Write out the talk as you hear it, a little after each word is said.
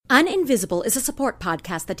Uninvisible is a support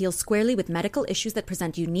podcast that deals squarely with medical issues that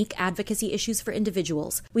present unique advocacy issues for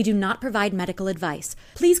individuals. We do not provide medical advice.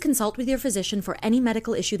 Please consult with your physician for any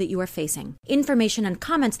medical issue that you are facing. Information and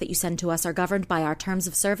comments that you send to us are governed by our terms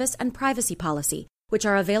of service and privacy policy, which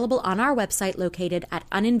are available on our website located at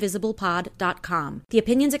uninvisiblepod.com. The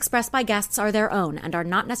opinions expressed by guests are their own and are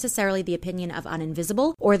not necessarily the opinion of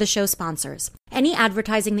Uninvisible or the show sponsors. Any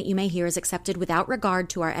advertising that you may hear is accepted without regard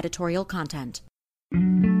to our editorial content.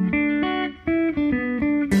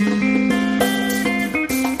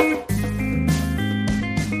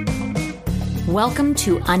 Welcome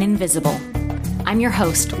to Uninvisible. I'm your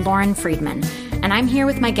host, Lauren Friedman, and I'm here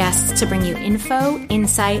with my guests to bring you info,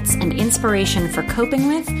 insights, and inspiration for coping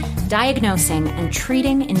with, diagnosing, and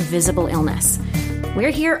treating invisible illness.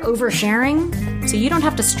 We're here oversharing, so you don't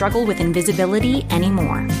have to struggle with invisibility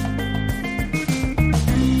anymore.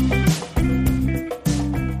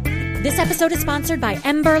 This episode is sponsored by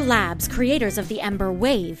Ember Labs, creators of the Ember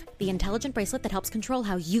Wave, the intelligent bracelet that helps control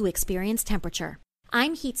how you experience temperature.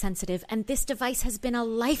 I'm heat sensitive, and this device has been a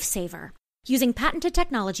lifesaver. Using patented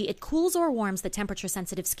technology, it cools or warms the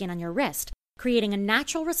temperature-sensitive skin on your wrist, creating a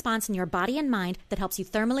natural response in your body and mind that helps you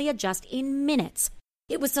thermally adjust in minutes.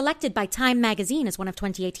 It was selected by Time magazine as one of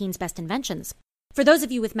 2018's best inventions. For those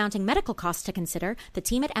of you with mounting medical costs to consider, the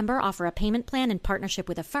team at Ember offer a payment plan in partnership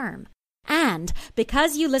with a firm. And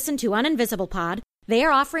because you listen to Uninvisible Pod, they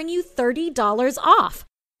are offering you $30 off.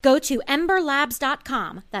 Go to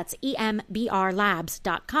emberlabs.com, that's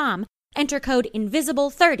EMBRlabs.com, enter code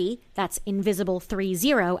INVISIBLE30, that's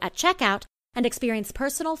INVISIBLE30 at checkout, and experience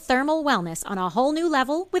personal thermal wellness on a whole new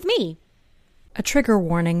level with me. A trigger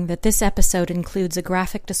warning that this episode includes a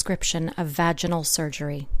graphic description of vaginal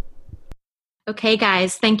surgery. Okay,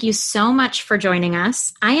 guys, thank you so much for joining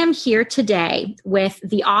us. I am here today with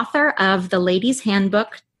the author of The Lady's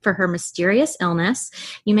Handbook for her mysterious illness.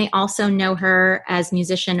 You may also know her as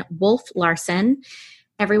musician Wolf Larsen.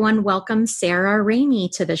 Everyone, welcome Sarah Ramey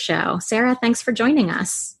to the show. Sarah, thanks for joining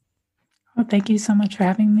us. Well, thank you so much for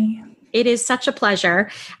having me. It is such a pleasure.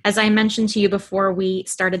 As I mentioned to you before we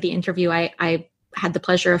started the interview, I had the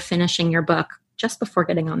pleasure of finishing your book just before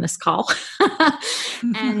getting on this call.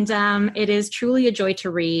 And it is truly a joy to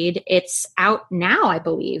read. It's out now, I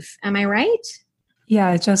believe. Am I right?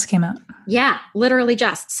 Yeah, it just came out. Yeah, literally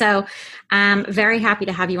just. So I'm very happy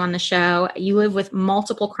to have you on the show. You live with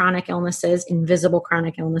multiple chronic illnesses, invisible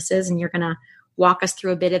chronic illnesses, and you're going to walk us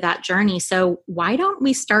through a bit of that journey. So why don't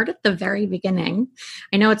we start at the very beginning?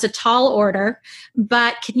 I know it's a tall order,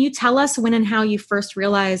 but can you tell us when and how you first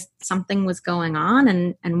realized something was going on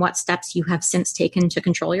and what steps you have since taken to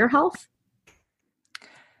control your health?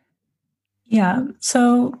 Yeah.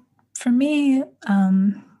 So for me,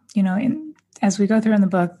 as we go through in the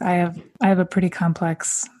book, I have a pretty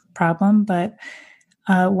complex problem, but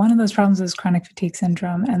one of those problems is chronic fatigue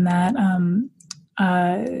syndrome, and that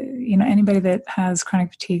anybody that has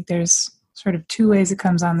chronic fatigue, there's sort of two ways it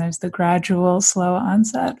comes on. There's the gradual, slow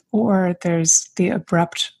onset, or there's the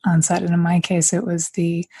abrupt onset. And in my case, it was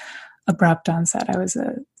the abrupt onset. I was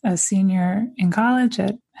a senior in college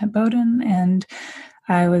at Bowdoin, and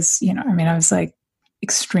I was, I was like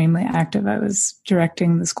extremely active. I was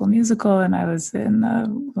directing the school musical, and I was in a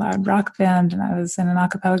loud rock band, and I was in an a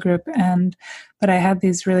cappella group, but I had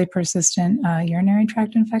these really persistent urinary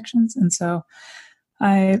tract infections. And so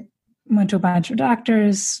I went to a bunch of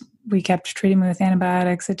doctors. We kept treating me with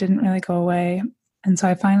antibiotics. It didn't really go away. And so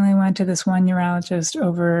I finally went to this one urologist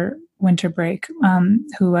over winter break,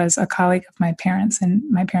 who was a colleague of my parents, and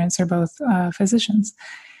my parents are both physicians.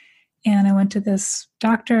 And I went to this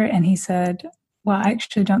doctor, and he said, well, I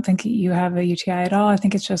actually don't think you have a UTI at all. I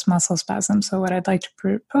think it's just muscle spasm. So what I'd like to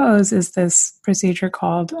propose is this procedure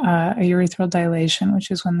called a urethral dilation, which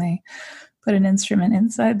is when they put an instrument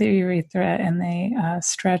inside the urethra and they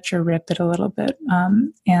stretch or rip it a little bit,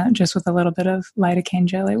 and just with a little bit of lidocaine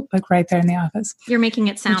jelly, like right there in the office. You're making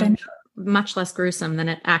it sound much less gruesome than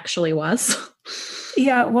it actually was.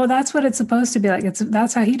 Yeah, well, that's what it's supposed to be like.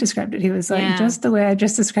 That's how he described it. He was like, just the way I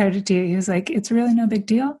just described it to you. He was like, it's really no big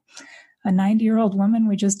deal. A 90-year-old woman,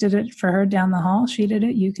 we just did it for her down the hall. She did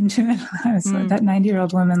it. You can do it. I was like, that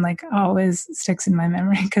 90-year-old woman, like, always sticks in my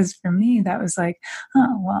memory, because for me, that was like,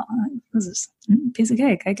 oh, well, this is a piece of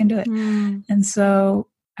cake. I can do it. And so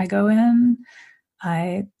I go in,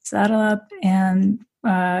 I saddle up, and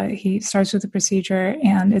he starts with the procedure,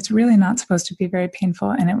 and it's really not supposed to be very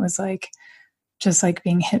painful. And it was like, just like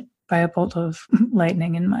being hit by a bolt of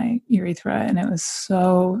lightning in my urethra. And it was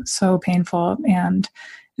so, so painful. And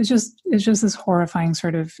it's just this horrifying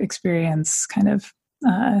sort of experience, kind of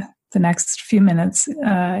the next few minutes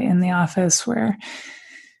in the office, where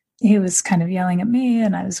he was kind of yelling at me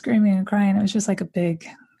and I was screaming and crying. It was just like it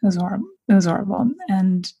was horrible. It was horrible.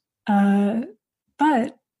 And,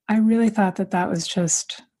 but I really thought that was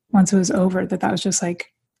just, once it was over, that was just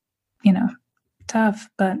like, tough,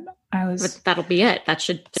 but that'll be it. That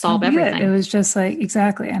should solve everything. It was just like,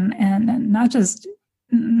 exactly. And not just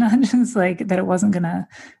like that it was going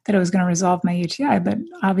to resolve my UTI, but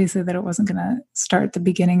obviously that it wasn't going to start the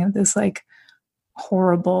beginning of this like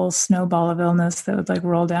horrible snowball of illness that would like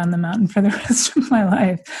roll down the mountain for the rest of my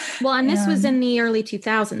life. Well, and this was in the early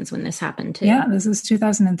 2000s when this happened too. Yeah, this is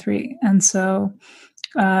 2003. And so,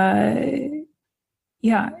 and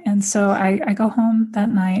so I go home that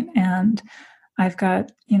night and I've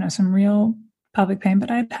got, some real pelvic pain, but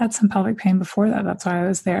I'd had some pelvic pain before that. That's why I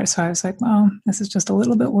was there. So I was like, well, this is just a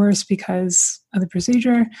little bit worse because of the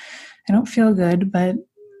procedure. I don't feel good, but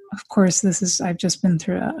of course I've just been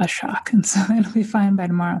through a shock. And so it'll be fine by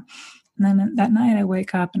tomorrow. And then that night I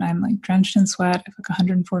wake up and I'm like drenched in sweat. I have like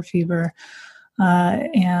 104 fever.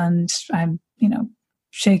 And I'm,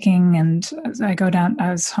 shaking, and I go down,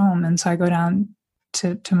 I was home. And so I go down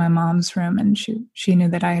to my mom's room, and she knew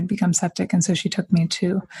that I had become septic. And so she took me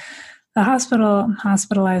to the hospital,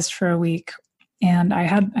 hospitalized for a week. And I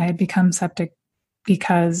had become septic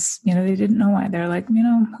because, they didn't know why. They're like,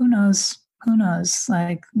 who knows?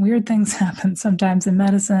 Like weird things happen sometimes in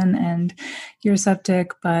medicine, and you're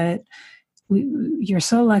septic, but you're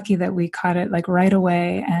so lucky that we caught it like right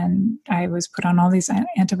away. And I was put on all these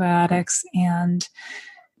antibiotics. And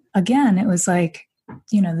again, it was like,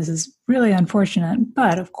 this is really unfortunate,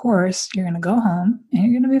 but of course you're going to go home and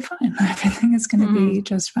you're going to be fine. Everything is going to be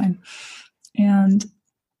just fine. And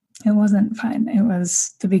it wasn't fine. It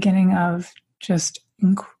was the beginning of just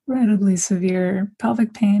incredibly severe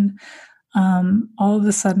pelvic pain. All of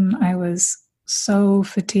a sudden I was so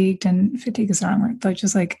fatigued, and fatigue is the wrong word, but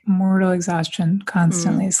just like mortal exhaustion,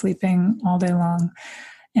 constantly sleeping all day long.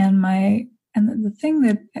 And the thing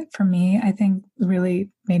that for me, I think really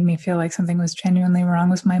made me feel like something was genuinely wrong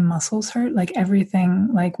was my muscles hurt. Like everything,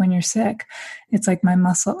 like when you're sick, it's like my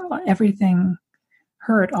muscle, everything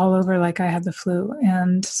hurt all over, like I had the flu.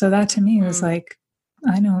 And so that to me was like,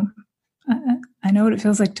 I know what it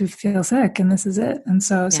feels like to feel sick, and this is it. And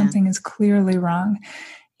so something is clearly wrong.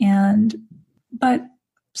 But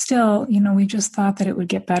still, we just thought that it would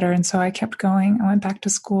get better. And so I kept going. I went back to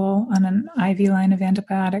school on an IV line of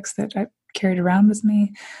antibiotics that I carried around with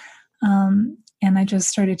me. And I just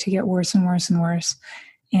started to get worse and worse and worse.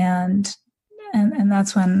 And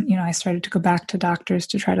that's when, I started to go back to doctors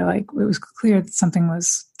to try to it was clear that something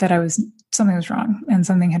was wrong, and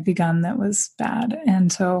something had begun that was bad. And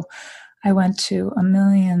so I went to a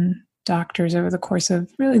million doctors over the course of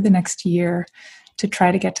really the next year to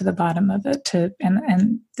try to get to the bottom of it.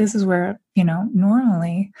 And this is where,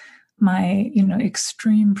 normally my,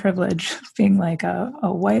 extreme privilege, being like a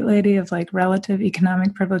white lady of like relative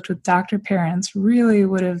economic privilege with doctor parents, really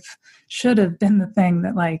should have been the thing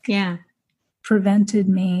that prevented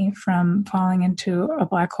me from falling into a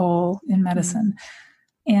black hole in medicine.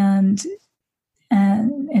 And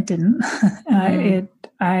it didn't.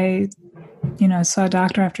 I saw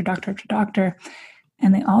doctor after doctor after doctor,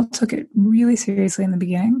 and they all took it really seriously in the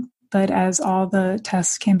beginning. But as all the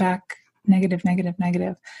tests came back negative,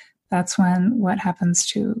 that's when what happens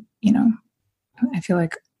to, I feel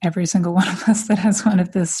like every single one of us that has one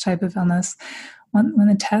of this type of illness, when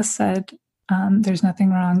the test said there's nothing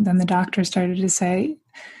wrong, then the doctor started to say,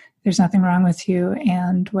 there's nothing wrong with you,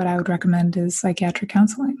 and what I would recommend is psychiatric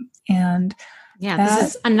counseling. And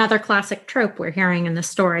this is another classic trope we're hearing in this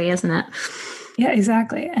story, isn't it? Yeah,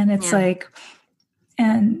 exactly. And it's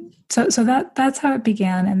and so that's how it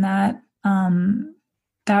began. And that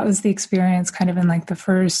was the experience kind of in like the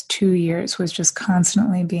first 2 years, was just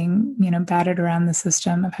constantly being, battered around the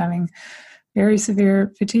system of having very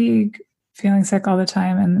severe fatigue, feeling sick all the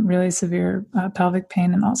time, and really severe pelvic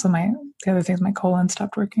pain. And also the other thing is my colon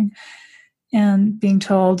stopped working, and being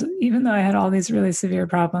told, even though I had all these really severe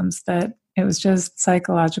problems, that it was just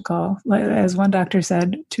psychological. As one doctor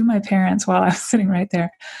said to my parents while I was sitting right there,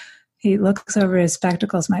 he looks over his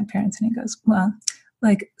spectacles, my parents, and he goes, well,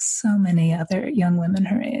 like so many other young women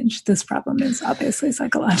her age, this problem is obviously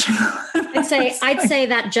psychological. I'd say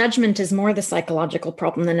that judgment is more the psychological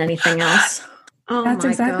problem than anything else. Oh, that's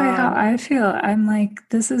exactly how I feel. I'm like,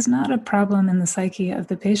 this is not a problem in the psyche of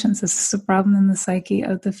the patients. This is a problem in the psyche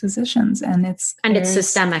of the physicians. And it's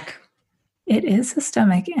systemic. It is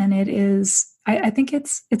systemic, and it is, I think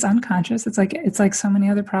it's unconscious. It's like so many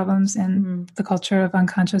other problems in the culture of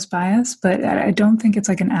unconscious bias, but I don't think it's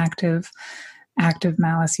like an active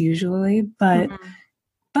malice usually, but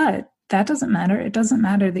that doesn't matter. It doesn't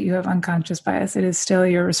matter that you have unconscious bias. It is still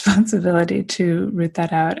your responsibility to root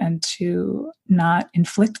that out and to not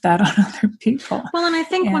inflict that on other people. Well, and I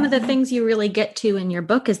think one of the things you really get to in your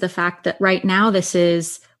book is the fact that right now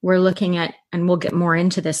we're looking at, and we'll get more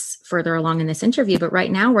into this further along in this interview, but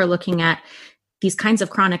right now we're looking at these kinds of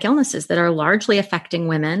chronic illnesses that are largely affecting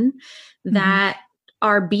women that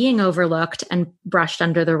are being overlooked and brushed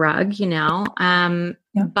under the rug,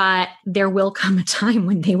 but there will come a time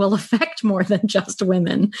when they will affect more than just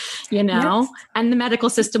women, and the medical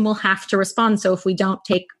system will have to respond. So if we don't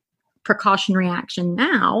take precautionary action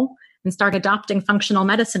now and start adopting functional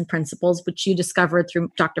medicine principles, which you discovered through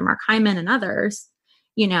Dr. Mark Hyman and others,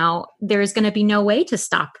 there's going to be no way to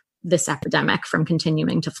stop this epidemic from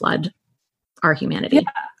continuing to flood our humanity. Yeah.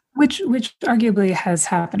 Which arguably has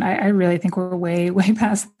happened. I really think we're way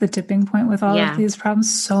past the tipping point with all of these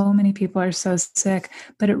problems. So many people are so sick,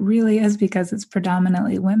 but it really is because it's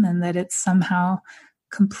predominantly women that it's somehow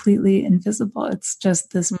completely invisible. It's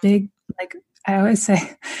just this big, like I always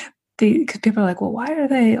say, because people are like, well, what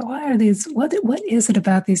is it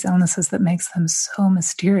about these illnesses that makes them so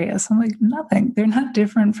mysterious? I'm like, nothing. They're not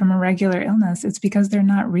different from a regular illness. It's because they're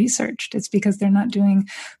not researched. It's because they're not doing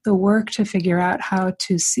the work to figure out how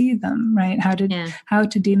to see them, right? How to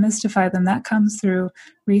demystify them. That comes through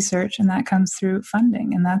research and that comes through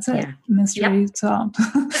funding. And that's it. Mystery solved.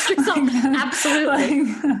 Mystery solved.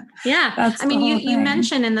 Absolutely. You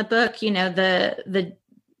mentioned in the book, the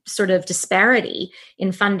sort of disparity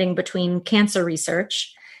in funding between cancer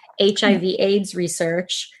research, HIV AIDS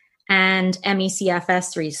research, and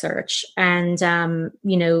MECFS research. And,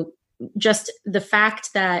 just the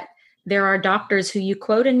fact that there are doctors who you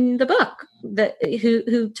quote in the book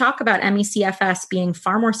who talk about MECFS being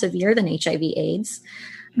far more severe than HIV AIDS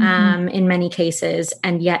in many cases,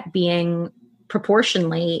 and yet being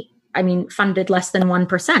proportionally, funded less than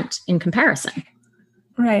 1% in comparison.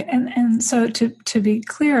 Right. And so to be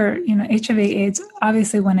clear, HIV/AIDS,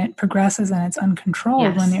 obviously when it progresses and it's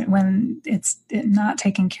uncontrolled, when it's not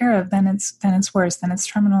taken care of, then it's worse, then it's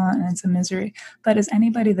terminal and it's a misery. But as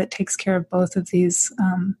anybody that takes care of both of these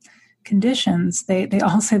conditions, they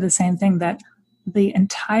all say the same thing, that the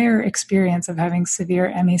entire experience of having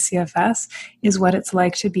severe MECFS is what it's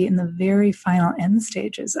like to be in the very final end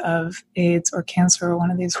stages of AIDS or cancer or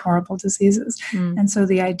one of these horrible diseases. And so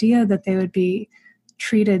the idea that they would be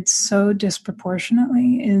treated so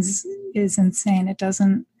disproportionately is insane. It does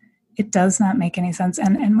not make any sense.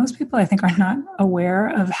 And most people, I think, are not aware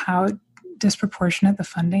of how disproportionate the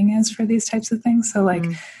funding is for these types of things. So like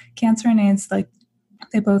cancer and AIDS, like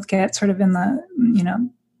they both get sort of in the,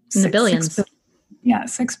 in the billions.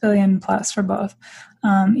 6 billion plus for both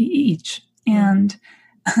each. And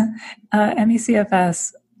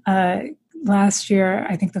MECFS, last year,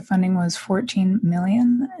 I think the funding was 14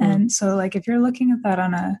 million. And so like, if you're looking at that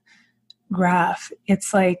on a graph,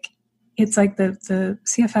 it's like the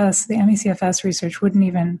CFS, the MECFS research wouldn't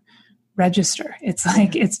even register. It's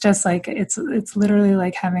like, it's literally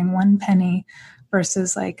like having 1 penny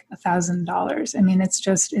versus like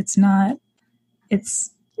 $1,000.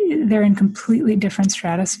 They're in completely different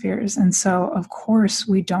stratospheres. And so of course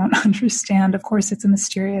we don't understand. Of course it's a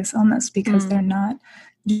mysterious illness because they're not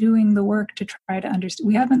doing the work to try to understand.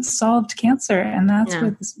 We haven't solved cancer, and that's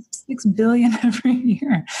with 6 billion every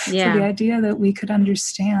year. So the idea that we could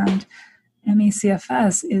understand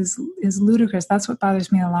MECFS is ludicrous. That's what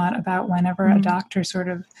bothers me a lot about whenever a doctor sort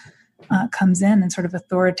of comes in and sort of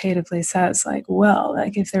authoritatively says like, well,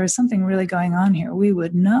 like if there was something really going on here, we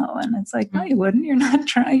would know. And it's like, no, you wouldn't. You're not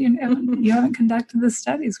trying. You haven't conducted the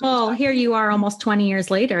studies. Well, here you are almost 20 years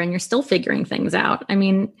later and you're still figuring things out. I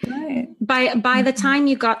mean, by the time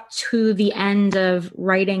you got to the end of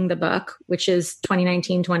writing the book, which is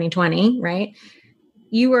 2019, 2020, right?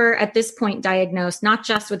 You were at this point diagnosed not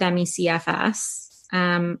just with MECFS,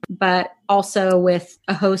 but also with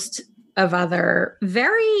a host of other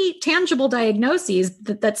very tangible diagnoses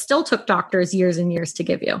that still took doctors years and years to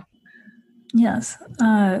give you. Yes.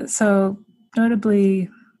 So notably,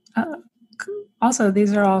 also,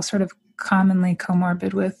 these are all sort of commonly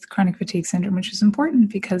comorbid with chronic fatigue syndrome, which is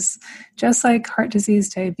important because just like heart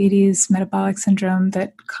disease, diabetes, metabolic syndrome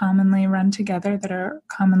that commonly run together, that are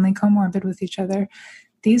commonly comorbid with each other,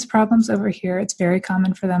 these problems over here, it's very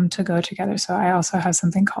common for them to go together. So I also have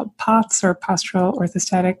something called POTS, or postural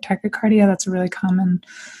orthostatic tachycardia. That's a really common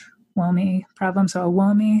WOMI problem. So a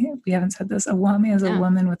WOMI, we haven't said this, a WOMI is a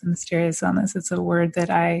woman with a mysterious illness. It's a word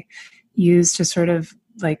that I use to sort of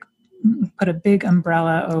like put a big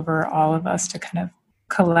umbrella over all of us to kind of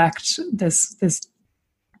collect this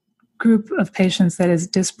group of patients that is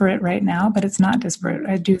disparate right now, but it's not disparate.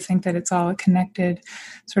 I do think that it's all a connected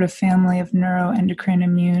sort of family of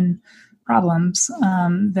neuro-endocrine-immune problems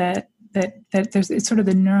that it's sort of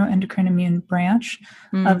the neuro-endocrine-immune branch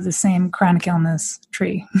of the same chronic illness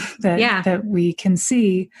tree that we can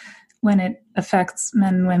see when it affects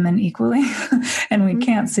men and women equally, and we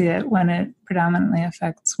can't see it when it predominantly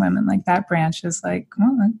affects women. Like that branch is like,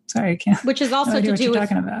 well, sorry, I can't. Which is also to do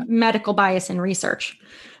with medical bias in research,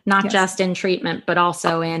 not just in treatment, but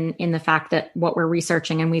also in the fact that what we're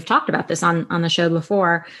researching, and we've talked about this on the show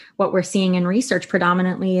before, what we're seeing in research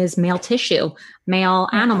predominantly is male tissue, male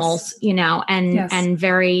animals, and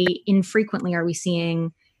very infrequently are we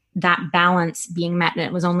seeing that balance being met. And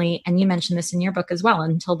it was only, and you mentioned this in your book as well,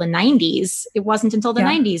 until the 90s. It wasn't until the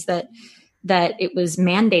 90s that it was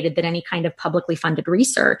mandated that any kind of publicly funded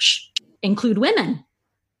research include women.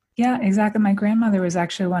 Yeah, exactly. My grandmother was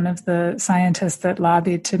actually one of the scientists that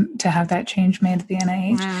lobbied to have that change made at the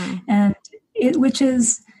NIH. Wow. And which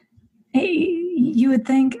is, you would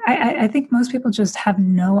think, I think most people just have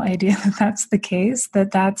no idea that that's the case,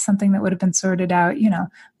 that's something that would have been sorted out,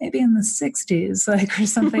 maybe in the 60s, like, or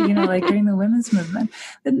something, like during the women's movement.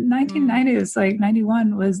 The 1990s, like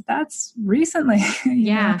 91 that's recently.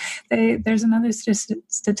 There's another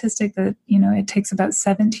statistic that, it takes about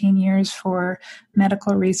 17 years for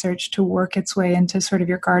medical research to work its way into sort of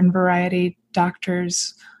your garden variety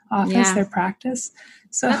doctor's office, their practice.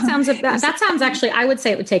 So that sounds actually, I would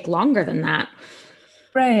say it would take longer than that.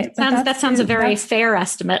 Right. That sounds a very fair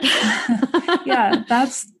estimate. Yeah,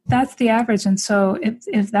 that's the average. And so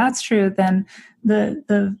if that's true, then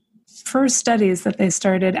the first studies that they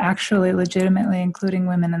started actually legitimately including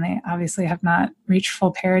women, and they obviously have not reached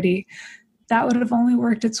full parity, that would have only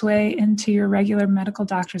worked its way into your regular medical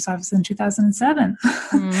doctor's office in 2007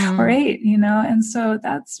 or 8, and so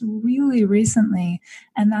that's really recently.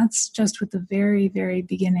 And that's just with the very, very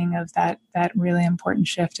beginning of that really important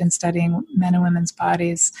shift in studying men and women's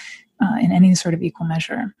bodies in any sort of equal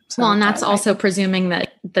measure. So and that's also presuming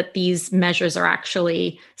that these measures are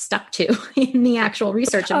actually stuck to in the actual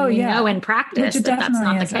research. And we know in practice that's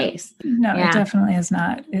not the case. No, it definitely is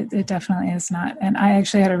not. It definitely is not. And I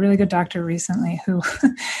actually had a really good doctor recently who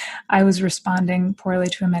I was responding poorly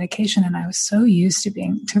to a medication, and I was so used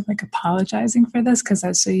to apologizing for this, because I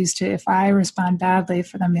was so used to, if I respond badly,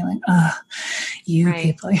 for them being like, oh, you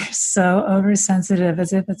people, you're so oversensitive,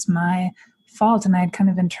 as if it's my fault. And I had kind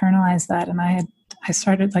of internalized that, and I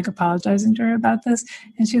started apologizing to her about this,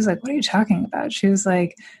 and she was like, what are you talking about? She was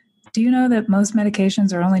like, do you know that most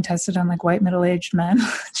medications are only tested on white middle-aged men?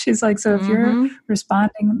 She's like, so if you're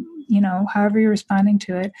responding, however you're responding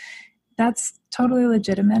to it, that's totally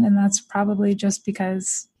legitimate, and that's probably just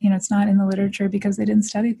because it's not in the literature, because they didn't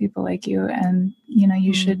study people like you, and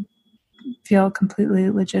you should feel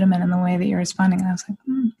completely legitimate in the way that you're responding. And I was like,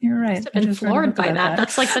 you're right. I've been floored by that.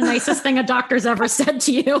 That's the nicest thing a doctor's ever said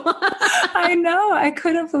to you. I know. I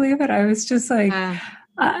couldn't believe it. I was just like,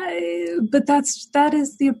 but that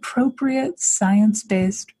is the appropriate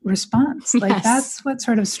science-based response. That's what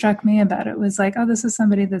sort of struck me about it, was like, oh, this is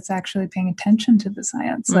somebody that's actually paying attention to the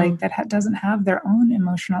science, that doesn't have their own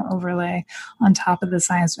emotional overlay on top of the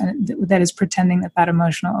science, and that is pretending that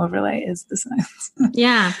emotional overlay is the science.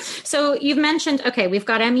 Yeah. So you've mentioned, we've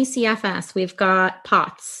got ME/CFS, we've got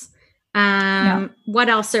POTS. What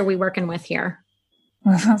else are we working with here?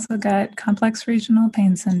 We've also got complex regional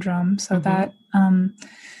pain syndrome. So that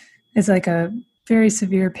is a very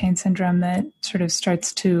severe pain syndrome that sort of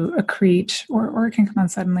starts to accrete, or it can come on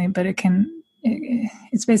suddenly, but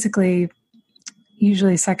it's basically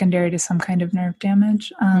usually secondary to some kind of nerve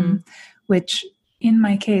damage, which in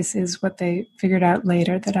my case is what they figured out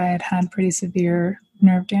later, that I had pretty severe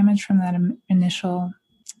nerve damage from that initial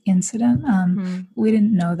incident. We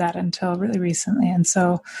didn't know that until really recently. And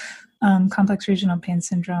so complex regional pain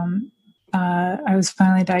syndrome, I was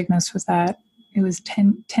finally diagnosed with that. It was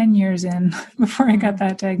 10 years in before I got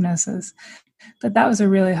that diagnosis. But that was a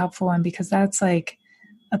really helpful one, because that's a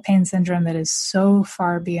pain syndrome that is so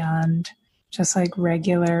far beyond just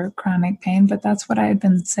regular chronic pain. But that's what I had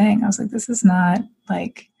been saying. I was like, this is not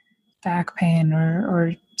back pain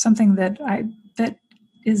or something that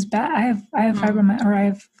is bad. I have fibromyalgia, or I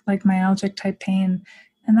have myalgic type pain,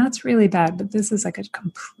 and that's really bad. But this is a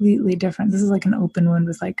completely different. This is an open wound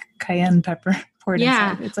with cayenne pepper poured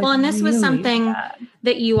inside. It's and this really was something bad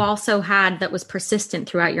that you also had that was persistent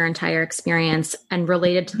throughout your entire experience and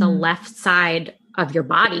related to the left side of your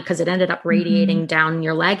body, because it ended up radiating down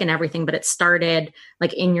your leg and everything. But it started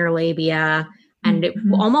in your labia, and it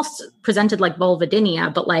almost presented like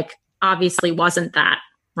vulvodynia, but obviously wasn't that.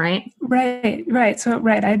 right? Right. So,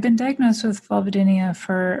 I'd been diagnosed with vulvodynia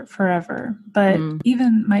for forever, but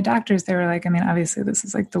even my doctors, they were like, I mean, obviously this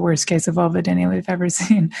is like the worst case of vulvodynia we've ever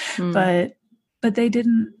seen, but they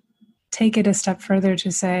didn't take it a step further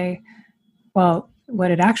to say, well,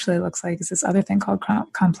 what it actually looks like is this other thing called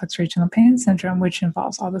complex regional pain syndrome, which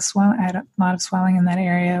involves all the swelling. I had a lot of swelling in that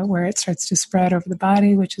area where it starts to spread over the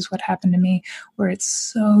body, which is what happened to me, where it's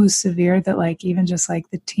so severe that like even just like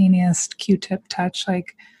the teeniest Q-tip touch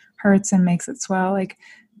like hurts and makes it swell. Like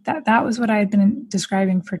that was what I had been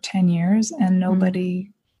describing for 10 years, and nobody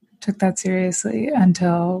took that seriously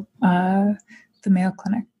until the Mayo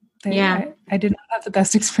Clinic. I did not have the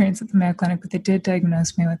best experience at the Mayo Clinic, but they did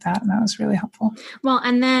diagnose me with that, and that was really helpful. Well,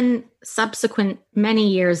 and then many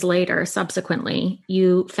years later, subsequently,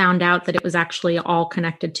 you found out that it was actually all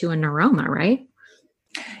connected to a neuroma, right?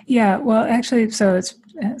 Yeah, well, actually, so it's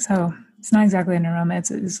not exactly a neuroma.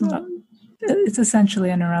 It's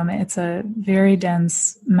essentially a neuroma. It's a very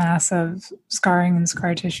dense mass of scarring and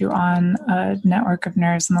scar tissue on a network of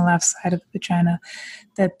nerves on the left side of the vagina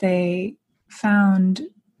that they found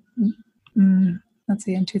in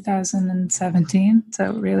 2017,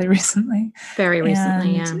 so really recently. Very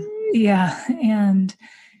recently, yeah. And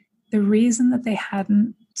the reason that they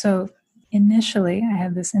hadn't, so initially I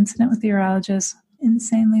had this incident with the urologist,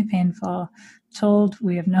 insanely painful, told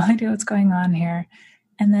we have no idea what's going on here.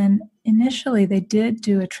 And then initially they did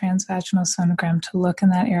do a transvaginal sonogram to look in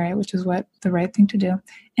that area, which is what the right thing to do.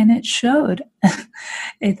 And it showed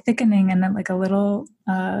a thickening and like a little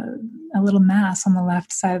mass on the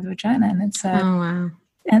left side of the vagina. And it said, oh, wow.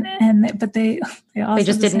 But they also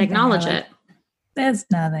just didn't acknowledge it. There's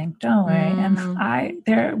nothing. Don't worry.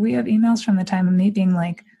 And we have emails from the time of me being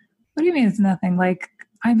like, what do you mean it's nothing? Like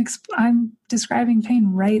I'm describing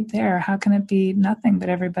pain right there. How can it be nothing? But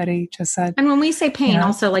everybody just said. And when we say pain,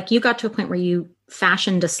 also like you got to a point where you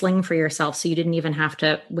fashioned a sling for yourself, so you didn't even have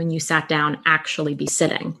to, when you sat down, actually be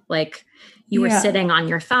sitting. Like you were sitting on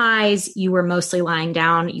your thighs. You were mostly lying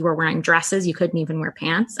down. You were wearing dresses. You couldn't even wear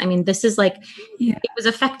pants. I mean, this is like it was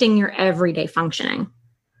affecting your everyday functioning.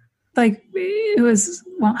 Like it was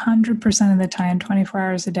 100% of the time, 24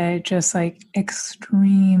 hours a day, just like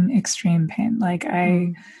extreme pain. Like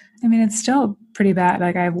I mean, it's still pretty bad.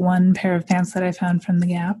 Like I have one pair of pants that I found from the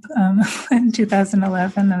Gap in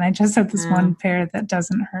 2011, and I just have this one pair that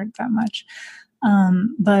doesn't hurt that much.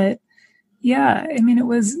 But yeah, I mean, it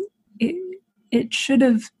was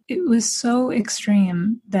so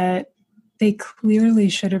extreme that they clearly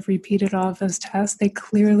should have repeated all of those tests. They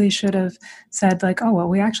clearly should have said like, oh, well,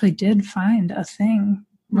 we actually did find a thing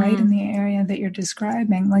right in the area that you're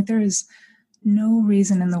describing. Like there is no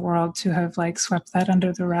reason in the world to have like swept that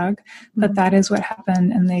under the rug, but that is what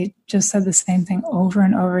happened. And they just said the same thing over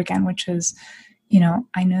and over again, which is,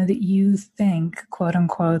 I know that you think, quote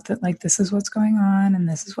unquote, that like this is what's going on and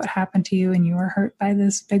this is what happened to you and you were hurt by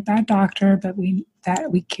this big bad doctor, but we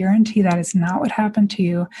guarantee that is not what happened to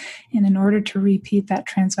you. And in order to repeat that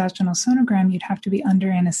transvaginal sonogram, you'd have to be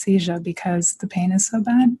under anesthesia because the pain is so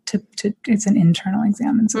bad. It's an internal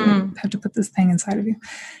exam, and so they have to put this thing inside of you.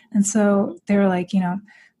 And so they were like,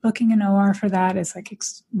 booking an OR for that is like,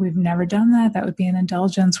 we've never done that. That would be an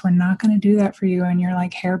indulgence. We're not going to do that for you. And your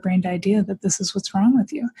like harebrained idea that this is what's wrong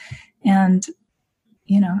with you. And,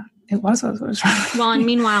 it was what was wrong. Well, and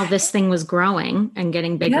meanwhile, this thing was growing and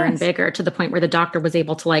getting bigger and bigger to the point where the doctor was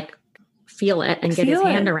able to like feel it and get his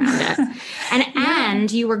hand around it. And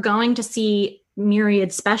you were going to see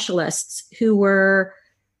myriad specialists who were,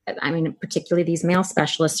 I mean, particularly these male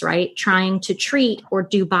specialists, right? Trying to treat or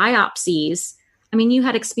do biopsies. I mean, you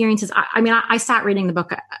had experiences. I sat reading the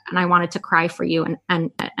book and I wanted to cry for you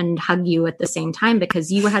and hug you at the same time,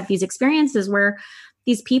 because you had these experiences where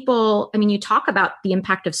these people, I mean, you talk about the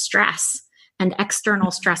impact of stress and external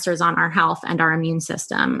stressors on our health and our immune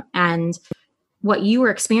system. And what you were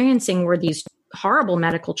experiencing were these horrible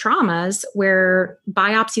medical traumas where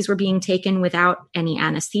biopsies were being taken without any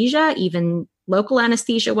anesthesia. Even local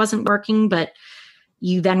anesthesia wasn't working, but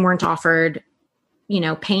you then weren't offered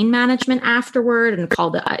pain management afterward and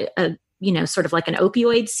called a sort of like an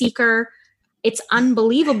opioid seeker. It's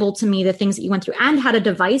unbelievable to me the things that you went through, and had a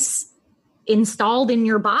device installed in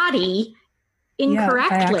your body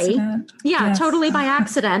incorrectly. Totally by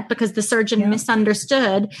accident, because the surgeon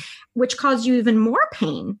misunderstood, which caused you even more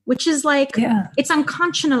pain, which is like, it's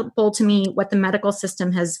unconscionable to me what the medical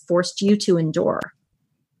system has forced you to endure.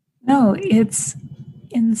 No, it's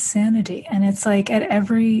insanity. And it's like at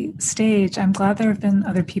every stage, I'm glad there have been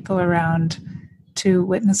other people around to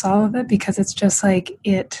witness all of it, because it's just like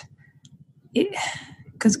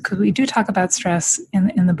because we do talk about stress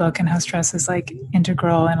in the book and how stress is like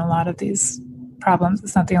integral in a lot of these problems.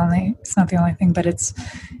 It's not the only thing, but it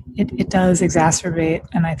does exacerbate,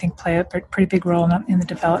 and I think play a pretty big role in the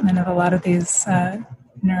development of a lot of these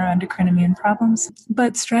neuro-endocrine-immune problems.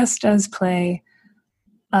 But stress does play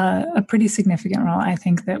a pretty significant role. I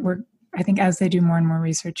think as they do more and more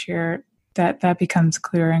research here, that becomes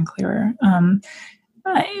clearer and clearer.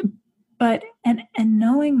 But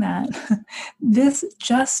knowing that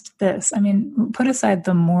I mean, put aside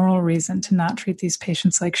the moral reason to not treat these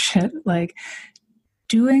patients like shit, like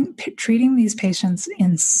treating these patients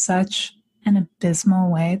in such an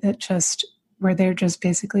abysmal way where they're just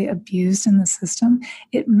basically abused in the system,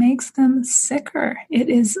 it makes them sicker. It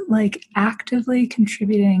is like actively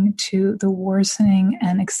contributing to the worsening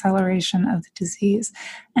and acceleration of the disease.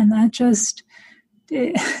 And that just,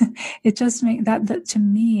 it just makes that to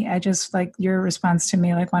me, I just like your response to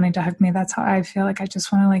me, like wanting to hug me. That's how I feel. Like I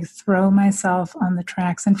just want to like throw myself on the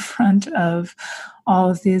tracks in front of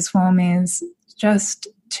all of these WOMIs just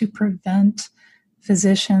to prevent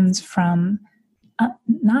physicians from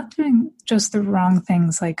not doing just the wrong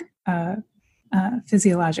things, like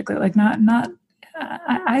physiologically, like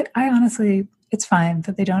I honestly, it's fine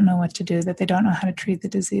that they don't know what to do, that they don't know how to treat the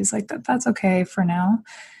disease, like that's okay for now.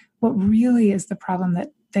 What really is the problem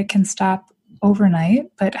that can stop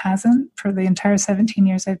overnight, but hasn't for the entire 17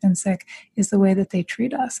 years I've been sick, is the way that they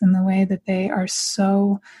treat us and the way that they are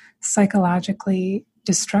so psychologically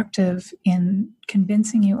destructive in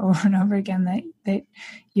convincing you over and over again that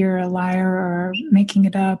you're a liar or making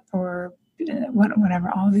it up or whatever,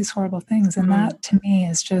 all of these horrible things. And that to me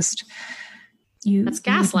is just that's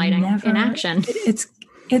gaslighting in action.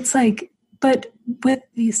 It's like, but with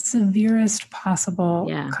the severest possible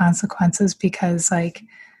consequences, because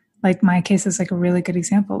like my case is like a really good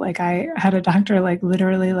example. Like I had a doctor like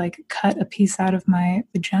literally like cut a piece out of my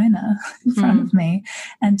vagina in front of me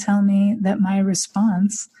and tell me that my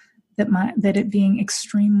response, that it being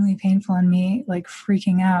extremely painful and me like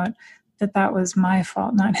freaking out, that was my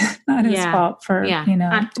fault, not his fault for,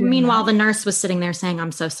 meanwhile, the nurse was sitting there saying,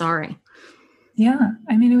 "I'm so sorry." Yeah.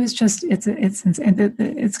 I mean, it was just,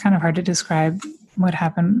 it's kind of hard to describe what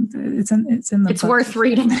happened. It's in the it's book. Worth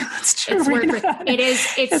reading. It's worth reading.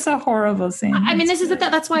 It's a horrible scene. I mean,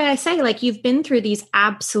 that's why I say, like, you've been through these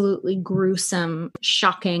absolutely gruesome,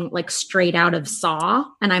 shocking, like straight out of Saw.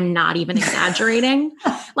 And I'm not even exaggerating,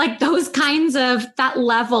 like those kinds of, that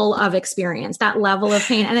level of experience, that level of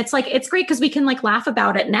pain. And it's like, it's great because we can like laugh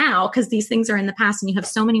about it now because these things are in the past and you have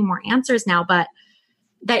so many more answers now, but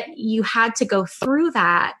that you had to go through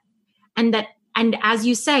that. And as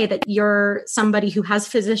you say, that you're somebody who has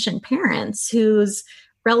physician parents, who's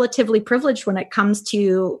relatively privileged when it comes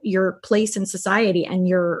to your place in society and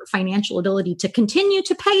your financial ability to continue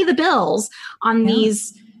to pay the bills on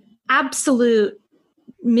these absolute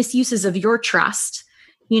misuses of your trust,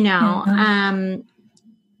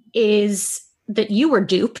 is that you were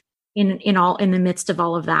duped in the midst of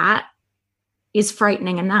all of that is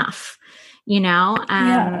frightening enough.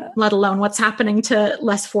 Let alone what's happening to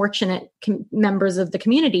less fortunate members of the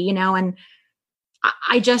community, and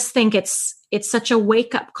I just think it's such a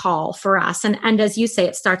wake up call for us. And as you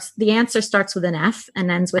say, the answer starts with an F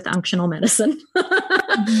and ends with functional medicine,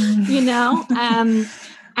 and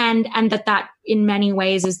that in many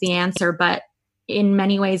ways is the answer, but in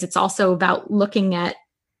many ways it's also about looking at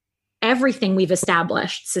everything we've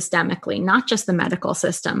established systemically, not just the medical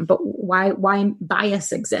system, but why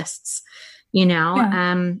bias exists.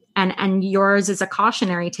 And yours is a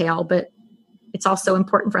cautionary tale, but it's also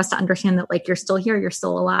important for us to understand that like, you're still here, you're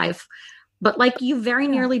still alive, but like you very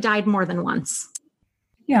nearly died more than once.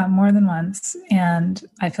 Yeah, more than once. And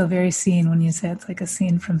I feel very seen when you say it's like a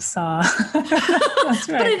scene from Saw. That's right.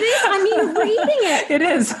 But it is, I mean, reading it. It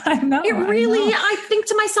is, I know. It really, I think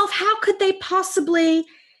to myself, how could they possibly,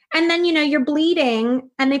 and then, you're bleeding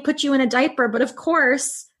and they put you in a diaper, but of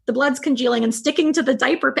course, the blood's congealing and sticking to the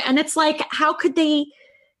diaper. And it's like, how could they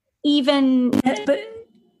even...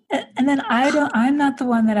 And then I'm not the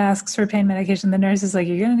one that asks for pain medication. The nurse is like,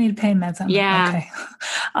 you're going to need pain meds. I'm like, okay,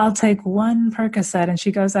 I'll take one Percocet. And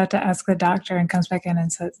she goes out to ask the doctor and comes back in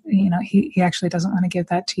and says, he actually doesn't want to give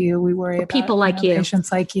that to you. We worry about people like you,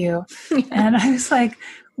 patients like you. And I was like,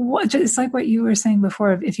 what? It's like what you were saying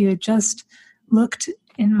before. If you had just looked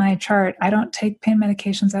in my chart, I don't take pain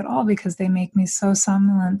medications at all because they make me so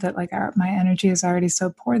somnolent that like my energy is already so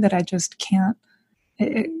poor that I just can't,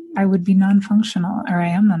 I would be non-functional, or I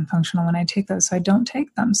am non-functional when I take those. So I don't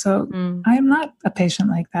take them. So I am not a patient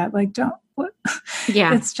like that. Like,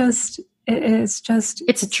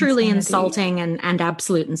 it's truly insanity. Insulting and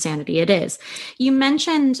absolute insanity. It is. You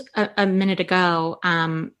mentioned a minute ago,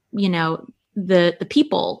 the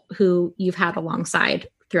people who you've had alongside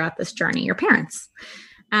throughout this journey, your parents.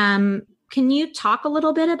 Can you talk a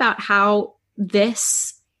little bit about how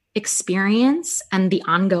this experience and the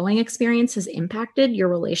ongoing experience has impacted your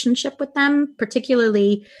relationship with them,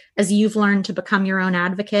 particularly as you've learned to become your own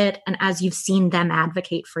advocate and as you've seen them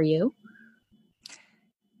advocate for you?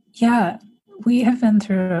 Yeah, we have been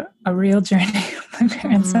through a real journey, my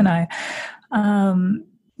parents and I.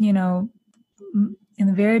 In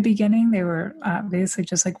the very beginning, they were basically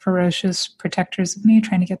just like ferocious protectors of me,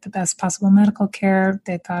 trying to get the best possible medical care.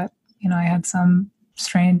 They thought, I had some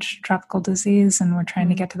strange tropical disease and were trying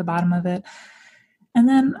to get to the bottom of it. And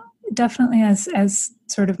then definitely as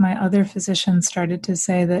sort of my other physicians started to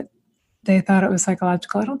say that they thought it was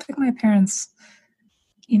psychological, I don't think my parents,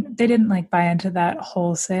 they didn't like buy into that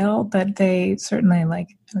wholesale, but they certainly I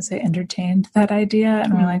would say entertained that idea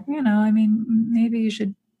and were like, maybe you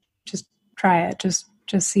should just try it. Just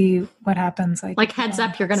see what happens. Like heads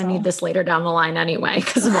up, you're going to need this later down the line anyway,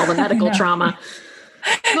 because of all the medical trauma.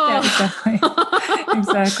 Yeah,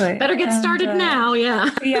 exactly. Better get started now. Yeah.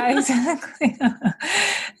 Yeah, exactly.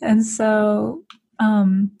 And so,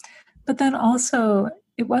 but then also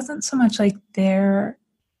it wasn't so much like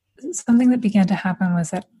something that began to happen was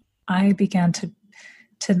that I began to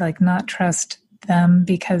not trust them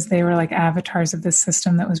because they were like avatars of this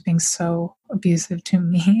system that was being so abusive to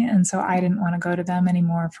me. And so I didn't want to go to them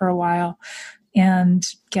anymore for a while and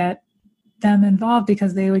get them involved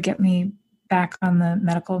because they would get me back on the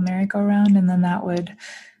medical merry-go-round, and then it would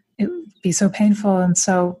be so painful. And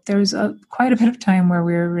so there was quite a bit of time where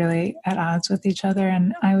we were really at odds with each other.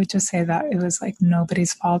 And I would just say that it was like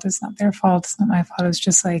nobody's fault. It's not their fault. It's not my fault. It's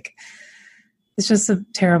just a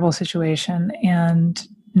terrible situation and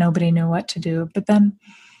nobody knew what to do. But then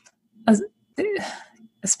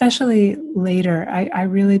especially later, I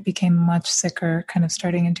really became much sicker kind of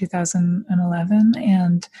starting in 2011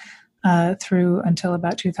 and through until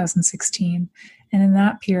about 2016. And in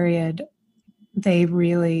that period, they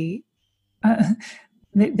really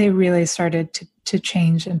started to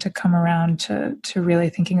change and to come around to really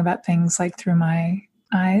thinking about things like through my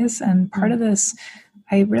eyes. And part of this,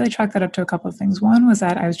 I really chalked that up to a couple of things. One was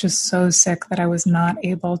that I was just so sick that I was not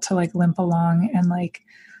able to limp along and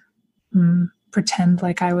pretend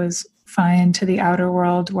like I was fine to the outer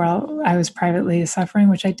world while I was privately suffering,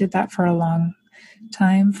 which I did that for a long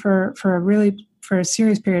time for a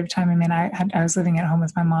serious period of time. I mean, I was living at home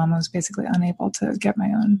with my mom. I was basically unable to get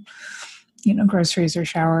my own, groceries or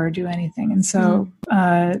shower or do anything. And so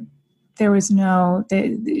there was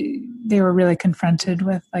they were really confronted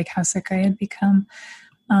with how sick I had become.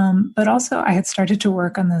 But also I had started to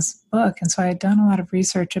work on this book. And so I had done a lot of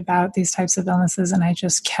research about these types of illnesses, and I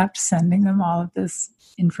just kept sending them all of this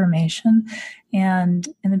information. And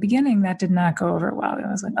in the beginning, that did not go over well.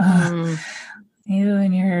 I was like, you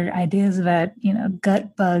and your ideas about,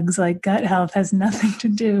 gut bugs, gut health has nothing to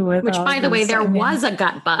do with Which, by the way, there was a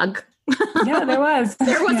gut bug. Yeah, there was.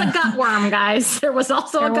 There was a gut worm, guys. There was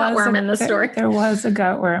also a gut worm in the story. There was a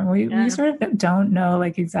gut worm. We sort of don't know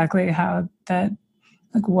exactly how that,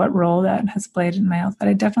 what role that has played in my health. But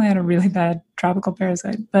I definitely had a really bad tropical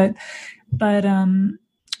parasite. But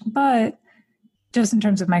just in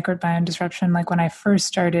terms of microbiome disruption, when I first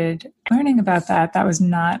started learning about that was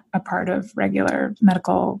not a part of regular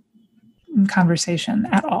medical conversation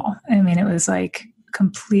at all. I mean, it was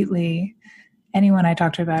completely, anyone I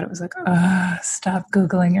talked to about it was stop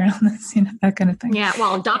Googling your illness, that kind of thing. Yeah,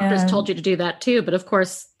 well, doctors told you to do that too, but of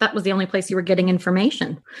course, that was the only place you were getting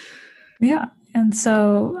information. Yeah, and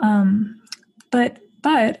so, but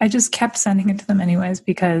I just kept sending it to them anyways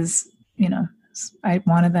because, I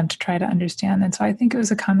wanted them to try to understand. And so I think it was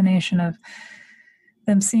a combination of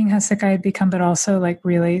them seeing how sick I had become, but also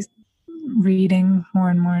really reading more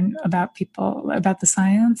and more about the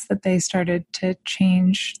science, that they started to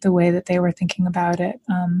change the way that they were thinking about it.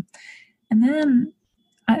 And then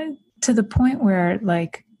to the point where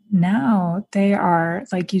now they are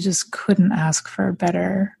you just couldn't ask for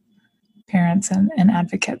better parents and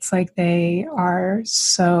advocates. They are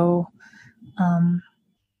so,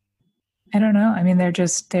 I don't know. I mean, they're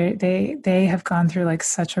just, they have gone through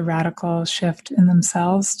such a radical shift in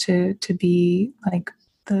themselves to be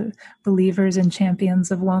the believers and champions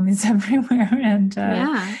of WOMIs everywhere. And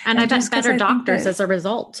I bet better doctors as a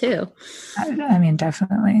result too. I mean,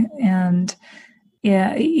 definitely. And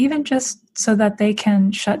yeah, even just so that they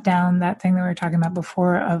can shut down that thing that we were talking about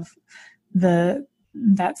before of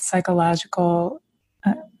that psychological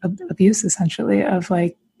abuse, essentially, of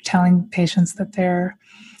telling patients that they're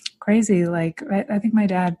crazy. I think my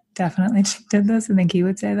dad definitely did this. I think he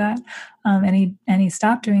would say that. And he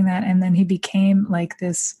stopped doing that. And then he became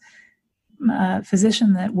this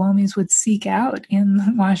physician that WOMIs would seek out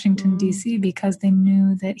in Washington, D.C., because they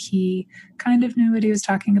knew that he kind of knew what he was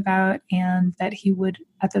talking about, and that he would,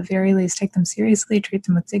 at the very least, take them seriously, treat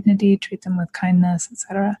them with dignity, treat them with kindness,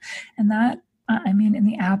 etc. And that, in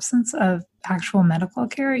the absence of actual medical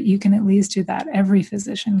care, you can at least do that. Every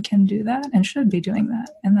physician can do that and should be doing that.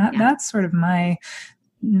 And that's sort of my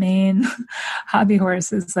main hobby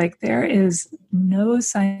horse, is like, there is no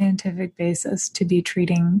scientific basis to be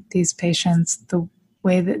treating these patients the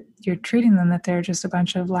way that you're treating them, that they're just a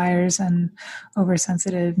bunch of liars and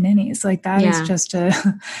oversensitive ninnies. Like, that is just a...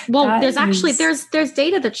 Well, there's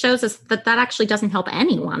data that shows us that actually doesn't help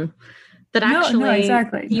anyone. That actually,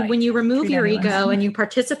 exactly. When you remove your ego and you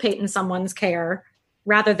participate in someone's care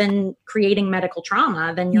rather than creating medical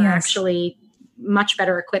trauma, then you're actually much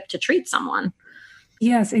better equipped to treat someone.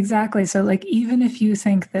 Yes, exactly. So like, even if you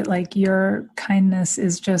think that like your kindness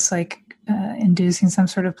is just like inducing some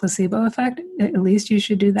sort of placebo effect, at least you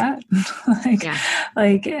should do that.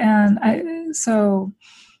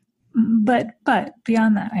 But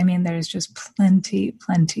beyond that, there's just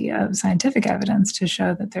plenty of scientific evidence to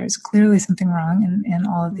show that there's clearly something wrong in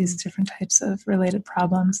all of these different types of related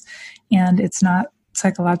problems. And it's not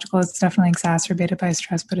psychological. It's definitely exacerbated by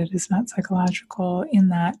stress, but it is not psychological in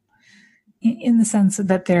the sense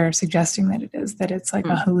that they're suggesting that it is, that it's like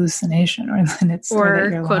a hallucination, or that it's or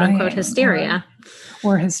that quote unquote hysteria,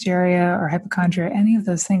 or hysteria or hypochondria, any of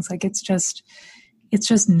those things. Like, it's just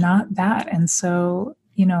not that. And so,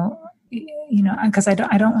 because I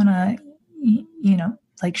don't want to,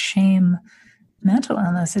 like, shame mental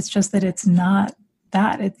illness. It's just that it's not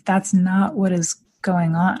that. That's not what is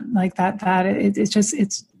going on. Like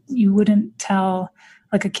it's you wouldn't tell,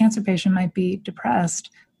 like, a cancer patient might be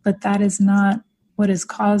depressed, but that is not what is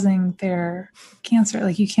causing their cancer.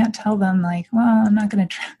 Like, you can't tell them, like, well, we're not going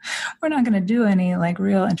to do any like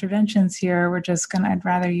real interventions here. I'd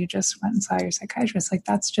rather you just went and saw your psychiatrist. Like,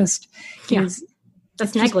 that's just,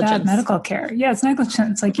 that's negligence. Bad medical care. Yeah, it's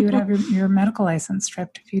negligence. Like, you would have your medical license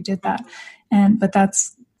stripped if you did that. But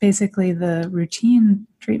that's basically the routine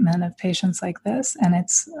treatment of patients like this. And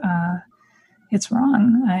it's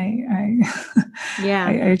wrong.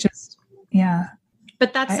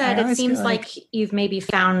 But that said, it seems like you've maybe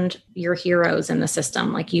found your heroes in the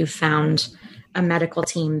system. Like, you've found a medical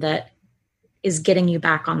team that is getting you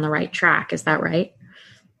back on the right track. Is that right?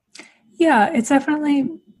 Yeah, it's definitely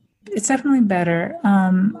better.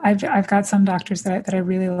 I've got some doctors that I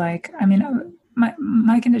really like.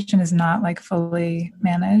 My condition is not like fully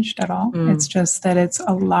managed at all. It's just that it's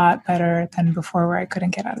a lot better than before, where I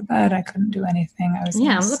couldn't get out of bed. I couldn't do anything.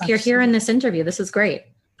 Look, you're here in this interview. This is great.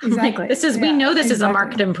 Exactly. We know this is a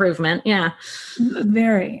marked improvement. Yeah.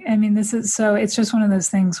 Very. So it's just one of those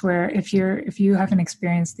things where if you haven't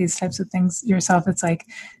experienced these types of things yourself, it's like,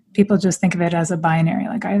 people just think of it as a binary,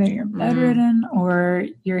 like either you're bedridden or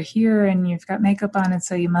you're here and you've got makeup on, and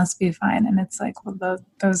so you must be fine. And it's like, well,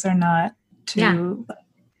 those are not two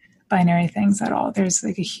binary things at all. There's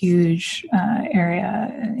like a huge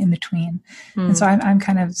area in between. And so I'm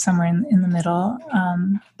kind of somewhere in the middle.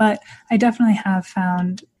 But I definitely have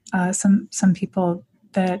found some people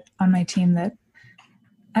that on my team that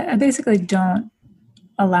I basically don't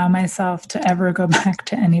allow myself to ever go back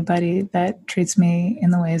to anybody that treats me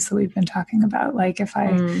in the ways that we've been talking about. Like,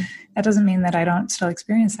 that doesn't mean that I don't still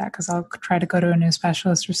experience that, because I'll try to go to a new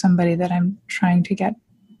specialist or somebody that I'm trying to get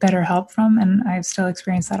better help from, and I still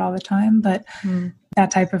experience that all the time. But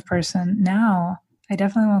that type of person now, I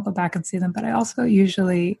definitely won't go back and see them, but I also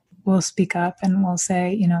usually will speak up and will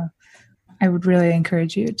say, I would really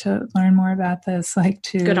encourage you to learn more about this, like,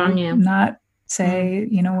 to good on you. Not say,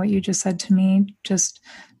 what you just said to me, just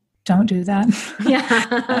don't do that.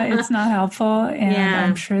 It's not helpful. And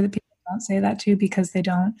I'm sure that people don't say that too, because they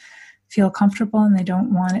don't feel comfortable and they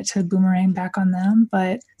don't want it to boomerang back on them.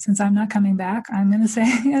 But since I'm not coming back, I'm going to say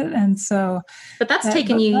it. And so, but that's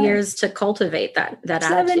taken you years to cultivate that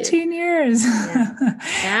attitude. 17 years.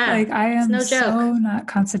 Like, I am so not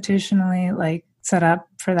constitutionally like set up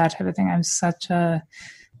for that type of thing. I'm such a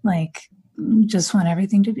just want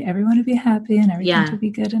everyone to be happy and everything to be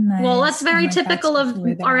good and nice. Well, that's very typical of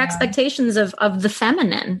our expectations of the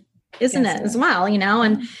feminine, isn't it, as well,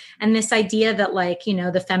 and this idea that, like,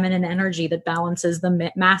 the feminine energy that balances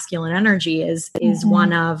the masculine energy is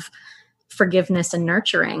one of forgiveness and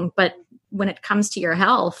nurturing. But when it comes to your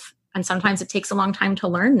health, and sometimes it takes a long time to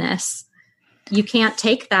learn this, you can't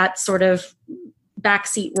take that sort of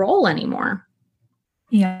backseat role anymore.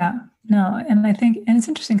 Yeah, no. And I think, and it's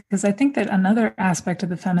interesting because I think that another aspect of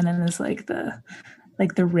the feminine is like the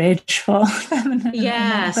like the rageful feminine.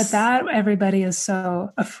 Yes. But that everybody is so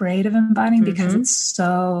afraid of embodying because it's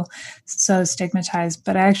so stigmatized.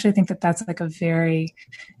 But I actually think that that's like a very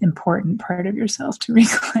important part of yourself to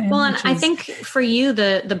reclaim. Well, and I think for you,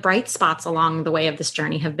 the bright spots along the way of this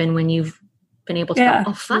journey have been when you've been able to go,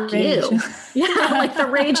 oh, fuck you. Yeah. Like the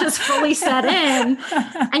rage has fully set in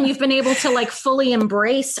and you've been able to like fully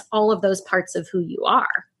embrace all of those parts of who you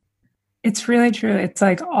are. It's really true. It's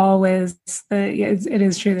like always it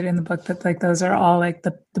is true that in the book that like those are all like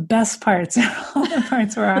the best parts, all the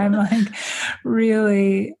parts where I'm like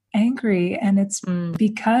really angry. And it's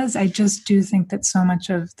because I just do think that so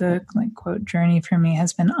much of the like quote journey for me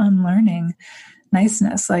has been unlearning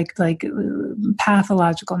niceness, like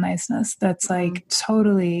pathological niceness that's like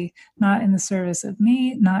totally not in the service of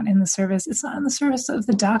me, it's not in the service of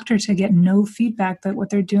the doctor to get no feedback that what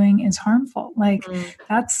they're doing is harmful. Like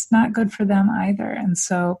that's not good for them either. And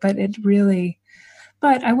so, but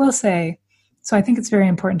I will say, so I think it's very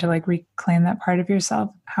important to like reclaim that part of yourself.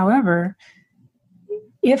 However,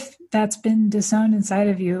 if that's been disowned inside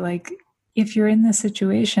of you, like if you're in this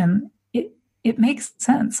situation, it makes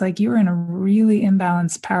sense. Like you're in a really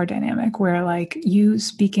imbalanced power dynamic where like you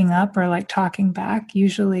speaking up or like talking back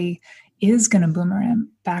usually is going to boomerang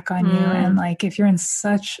back on you. And like, if you're in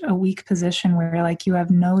such a weak position where like you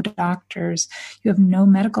have no doctors, you have no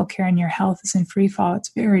medical care and your health is in free fall,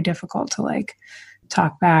 it's very difficult to like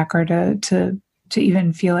talk back or to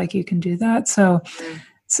even feel like you can do that. So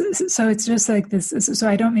it's just like this. So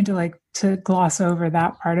I don't mean to like to gloss over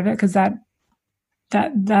that part of it, because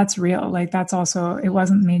that's real. Like that's also, it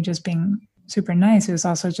wasn't me just being super nice. It was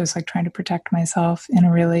also just like trying to protect myself in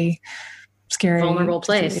a really scary, vulnerable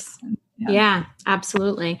place. Yeah,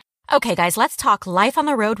 absolutely. Okay, guys, let's talk life on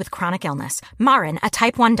the road with chronic illness. Marin, a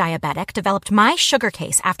type 1 diabetic, developed My Sugar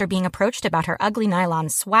Case after being approached about her ugly nylon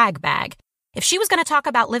swag bag. If she was going to talk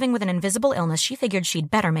about living with an invisible illness, she figured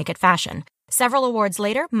she'd better make it fashion. Several awards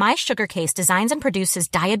later, My Sugar Case designs and produces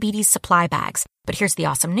diabetes supply bags. But here's the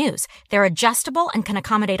awesome news. They're adjustable and can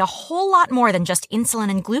accommodate a whole lot more than just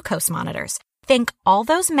insulin and glucose monitors. Think all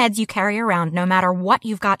those meds you carry around no matter what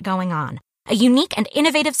you've got going on. A unique and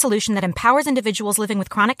innovative solution that empowers individuals living with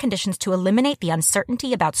chronic conditions to eliminate the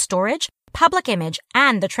uncertainty about storage, public image,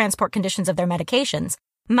 and the transport conditions of their medications.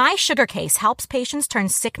 My Sugar Case helps patients turn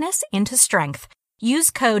sickness into strength.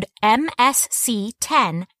 Use code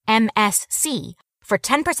MSC10 MSC for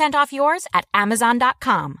 10% off yours at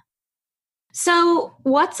Amazon.com. So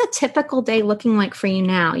what's a typical day looking like for you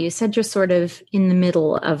now? You said you're sort of in the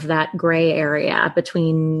middle of that gray area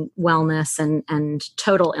between wellness and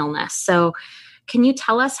total illness. So can you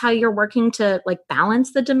tell us how you're working to like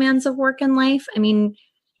balance the demands of work and life? I mean,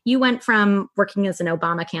 you went from working as an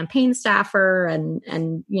Obama campaign staffer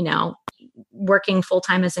and you know, working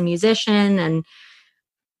full-time as a musician, and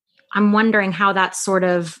I'm wondering how that sort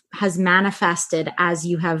of has manifested as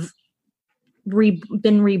you have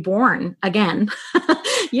been reborn again,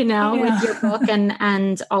 you know, with your book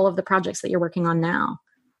and all of the projects that you're working on now.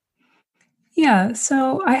 Yeah.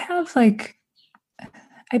 So I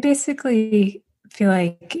basically feel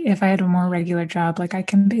like if I had a more regular job, like I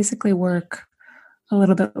can basically work a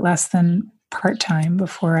little bit less than part-time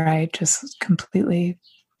before I just completely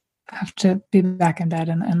have to be back in bed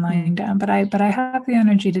and lying down. But I have the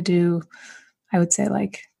energy to do, I would say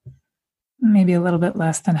like maybe a little bit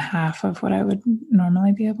less than half of what I would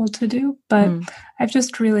normally be able to do. But I've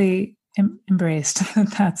just really embraced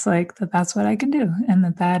that that's what I can do, and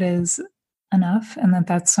that is enough, and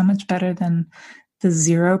that's so much better than the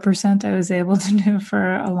 0% I was able to do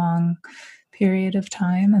for a long period of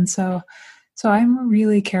time. And so I'm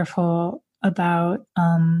really careful about,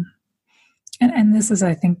 and this is,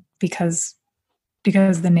 I think, because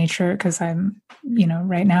the nature, because I'm, you know,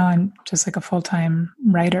 right now I'm just like a full-time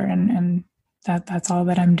writer and that's all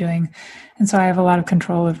that I'm doing. And so I have a lot of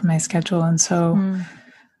control over my schedule. And so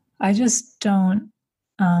I just don't,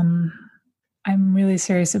 I'm really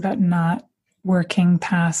serious about not working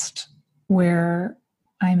past where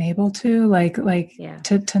I'm able to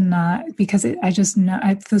to not, because I just know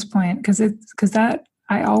at this point, because that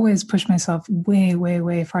I always push myself way, way,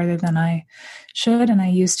 way farther than I should. And I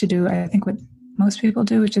used to do, I think, what most people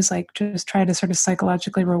do, which is like just try to sort of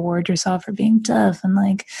psychologically reward yourself for being tough and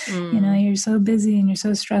like, you know, you're so busy and you're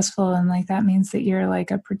so stressful, and like that means that you're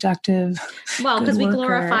like a productive. Well, because we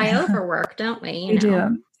glorify overwork, don't we? We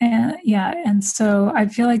do. And and so I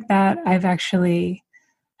feel like that I've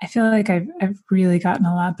really gotten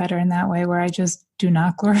a lot better in that way, where I just do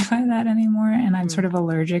not glorify that anymore. And I'm sort of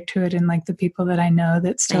allergic to it. And like the people that I know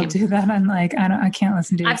that still do that, I'm like, I can't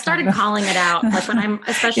listen to it. I've started calling it out. Like when I'm,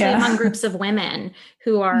 especially among groups of women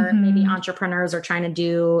who are maybe entrepreneurs or trying to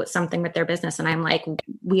do something with their business. And I'm like,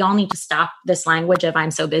 we all need to stop this language of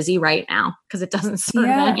I'm so busy right now, because it doesn't serve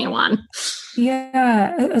anyone.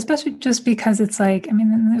 Yeah, especially just because it's like, I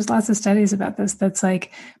mean, there's lots of studies about this. That's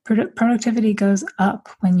like productivity goes up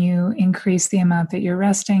when you increase the amount that you're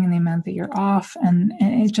resting and the amount that you're off. And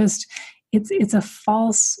it just, it's a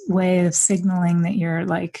false way of signaling that you're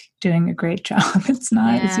like doing a great job. It's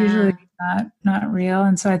not, it's usually not real.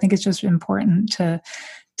 And so I think it's just important to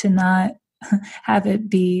not have it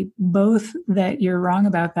be both that you're wrong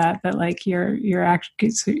about that like you're actually,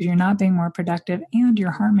 so you're not being more productive and you're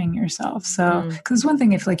harming yourself. So, because one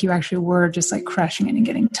thing if like you actually were just like crushing it and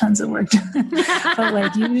getting tons of work done, but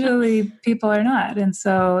like usually people are not. And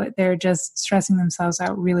so they're just stressing themselves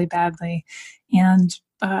out really badly. And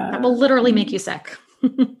that will literally make you sick.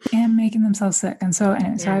 And making themselves sick. And so,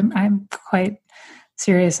 anyway, so I'm quite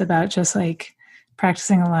serious about just like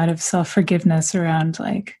practicing a lot of self-forgiveness around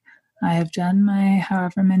like, I have done my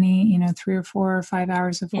however many, 3 or 4 or 5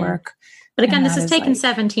 hours of work. But again, this has taken like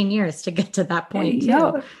 17 years to get to that point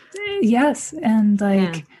too. Yes. And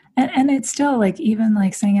like, and it's still like, even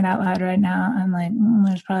like saying it out loud right now, I'm like,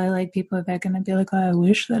 there's probably like people that are going to be like, oh, I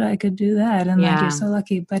wish that I could do that. And like, you're so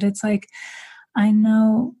lucky. But it's like, I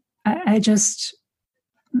know I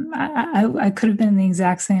could have been in the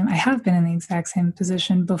exact same, I have been in the exact same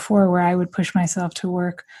position before where I would push myself to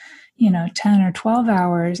work 10 or 12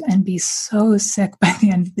 hours and be so sick by the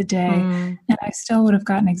end of the day. And I still would have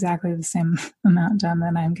gotten exactly the same amount done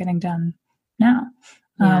that I'm getting done now,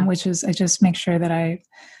 which is I just make sure that I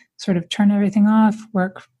sort of turn everything off,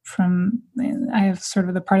 work from, I have sort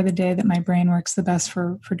of the part of the day that my brain works the best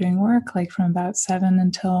for doing work, like from about 7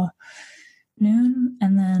 until noon.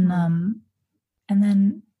 And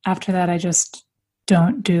then after that, I just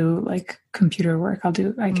don't do like computer work. I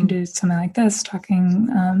can do something like this, talking,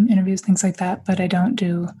 interviews, things like that, but I don't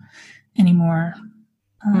do any more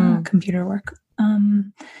computer work.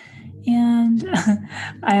 And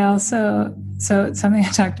I also, so something I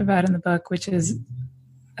talked about in the book, which is,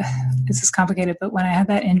 this is complicated, but when I had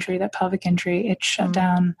that injury, that pelvic injury, it shut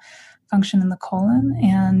down function in the colon,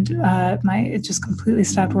 and it just completely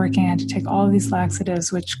stopped working. I had to take all of these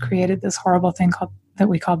laxatives, which created this horrible thing that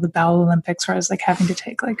we called the bowel Olympics, where I was like having to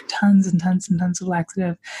take like tons and tons and tons of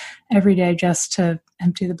laxative every day just to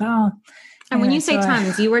empty the bowel. And when you say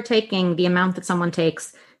tons, you were taking the amount that someone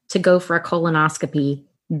takes to go for a colonoscopy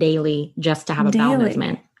daily just to have a bowel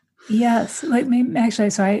movement. Yes. Like maybe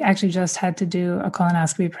actually, so I actually just had to do a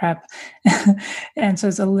colonoscopy prep. And so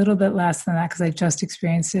it's a little bit less than that because I just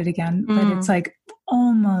experienced it again, but it's like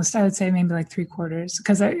almost, I would say maybe like 3/4,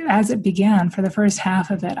 because as it began for the first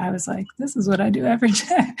half of it, I was like, this is what I do every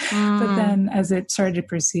day. But then as it started to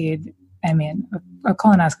proceed, I mean, a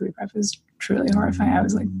colonoscopy prep is truly horrifying. I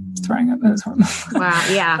was like throwing up. It was horrible. Wow.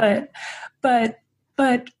 Yeah. But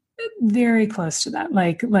very close to that.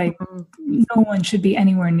 Like no one should be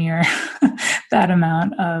anywhere near that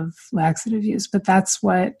amount of laxative use, but that's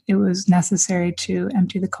what it was necessary to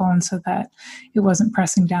empty the colon so that it wasn't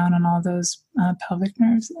pressing down on all those pelvic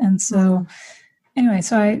nerves. And so anyway,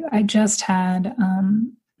 so I just had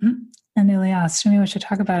an ileostomy, which I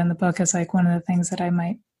talk about in the book as like one of the things that I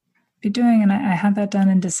might be doing. And I had that done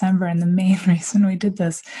in December. And the main reason we did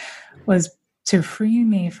this was to free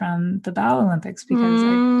me from the bowel Olympics, because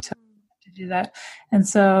I took to do that. And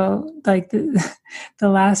so like the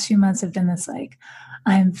last few months have been this like,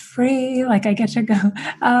 I'm free, like I get to go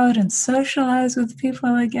out and socialize with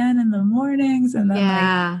people again in the mornings. And then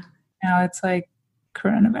like now it's like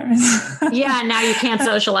coronavirus. Now you can't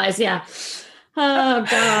socialize. Yeah. Oh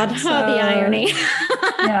God. So, the irony.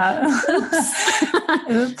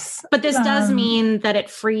 Oops. But this does mean that it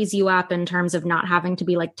frees you up in terms of not having to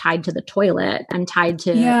be like tied to the toilet and tied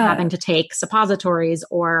to having to take suppositories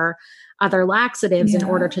or other laxatives in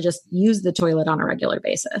order to just use the toilet on a regular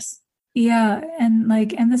basis. Yeah. And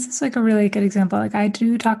this is like a really good example. Like I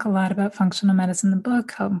do talk a lot about functional medicine in the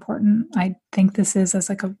book, how important I think this is as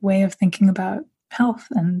like a way of thinking about health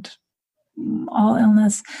and all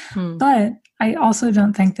illness. But I also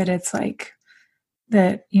don't think that it's like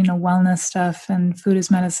that, wellness stuff and food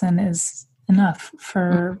as medicine is enough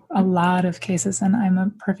for a lot of cases. And I'm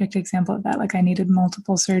a perfect example of that. Like I needed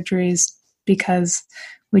multiple surgeries because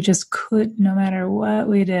we just could, no matter what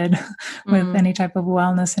we did with any type of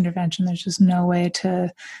wellness intervention, there's just no way to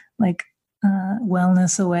like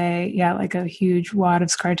wellness away. Like a huge wad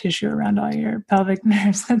of scar tissue around all your pelvic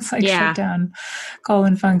nerves that's like shut down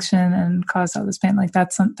colon function and caused all this pain. Like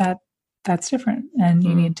that that's different, and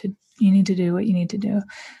you need to do what you need to do.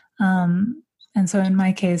 And so in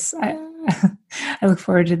my case, I look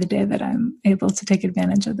forward to the day that I'm able to take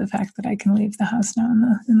advantage of the fact that I can leave the house now in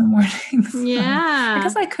the mornings. Yeah. I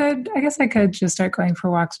guess I could just start going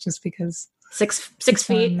for walks just because 6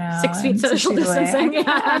 feet social distancing. Yeah.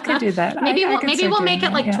 I could do that. Maybe we'll make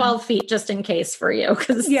it like 12 feet just in case for you.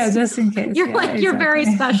 Just in case. You're very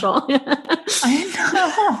special. I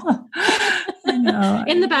know.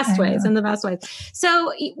 In the best ways.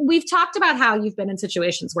 So we've talked about how you've been in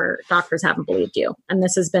situations where doctors haven't believed you. And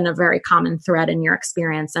this has been a very common thread in your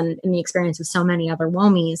experience and in the experience of so many other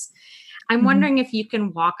WOMIs. I'm wondering if you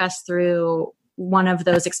can walk us through one of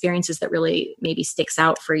those experiences that really maybe sticks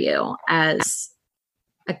out for you as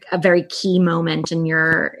a very key moment in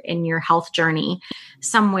your health journey,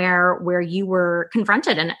 somewhere where you were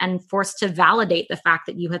confronted and forced to validate the fact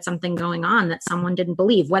that you had something going on that someone didn't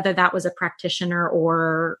believe, whether that was a practitioner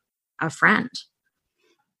or a friend.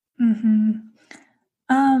 Mm-hmm.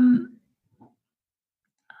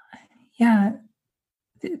 Yeah.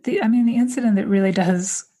 The incident that really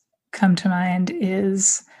does come to mind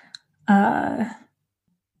is that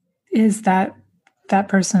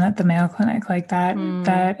person at the Mayo Clinic, like that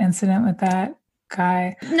incident with that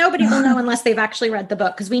guy. Nobody will know unless they've actually read the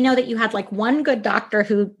book, because we know that you had like one good doctor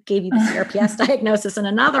who gave you the CRPS diagnosis and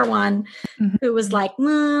another one who was like,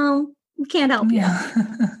 well, we can't help you.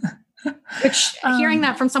 Which hearing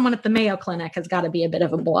that from someone at the Mayo Clinic has got to be a bit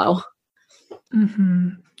of a blow. Mm-hmm.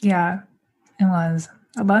 Yeah, it was.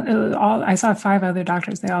 I saw 5 other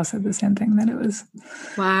doctors. They all said the same thing, that it was,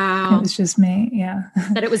 wow, it was just me. Yeah.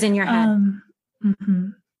 That it was in your head.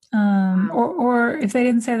 Or if they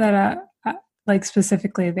didn't say that, like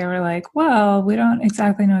specifically, they were like, well, we don't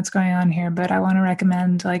exactly know what's going on here, but I want to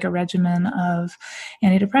recommend like a regimen of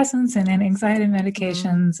antidepressants and anxiety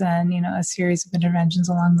medications and, a series of interventions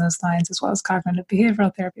along those lines, as well as cognitive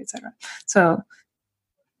behavioral therapy, et cetera. So,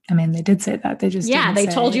 they did say that. They just they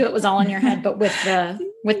told you it was all in your head, but with the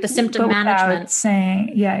symptom management,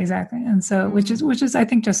 saying, yeah, exactly. And so, which is I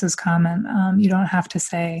think just as common. You don't have to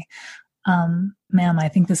say, ma'am, I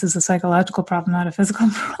think this is a psychological problem, not a physical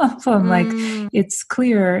problem. Like, it's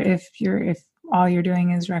clear if all you're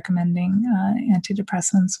doing is recommending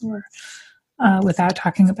antidepressants or without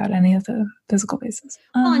talking about any of the physical basis.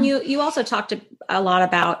 Well, and you also talked a lot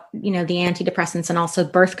about, the antidepressants and also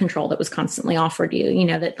birth control that was constantly offered you,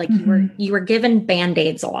 that like you were given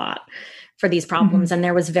Band-Aids a lot for these problems, and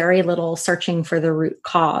there was very little searching for the root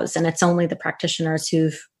cause. And it's only the practitioners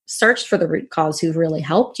who've searched for the root cause who've really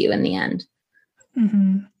helped you in the end.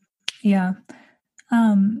 Mm-hmm. Yeah.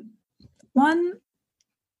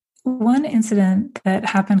 One incident that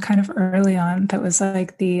happened kind of early on that was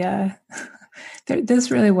like this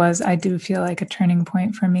really was, I do feel like a turning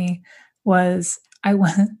point for me, was I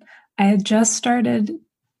had just started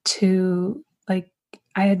to, like,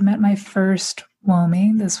 I had met my first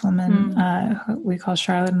WOMI, this woman, we call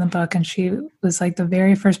Charlotte in the book. And she was like the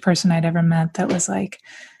very first person I'd ever met that was like,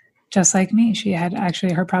 just like me. She had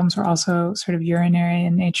actually, her problems were also sort of urinary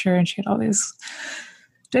in nature, and she had all these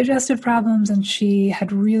digestive problems, and she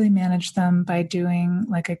had really managed them by doing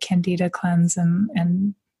like a candida cleanse,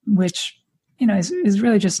 and which, is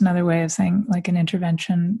really just another way of saying like an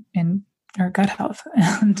intervention in her gut health.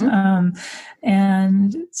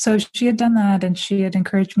 And so she had done that, and she had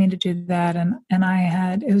encouraged me to do that. And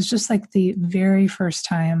it was just like the very first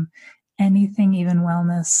time anything even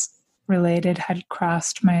wellness related had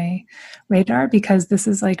crossed my radar, because this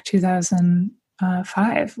is like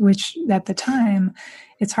 2005, which at the time,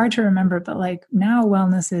 it's hard to remember, but like now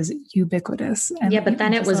wellness is ubiquitous. And but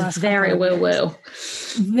then it was very woo-woo.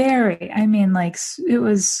 Very. It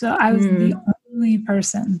was, I was the only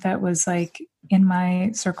person that was like in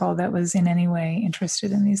my circle that was in any way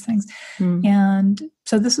interested in these things. And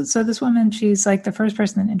so this woman, she's like the first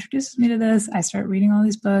person that introduces me to this. I start reading all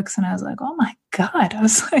these books, and I was like, oh my God. I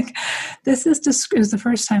was like, it was the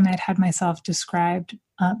first time I'd had myself described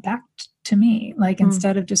back to me. Like,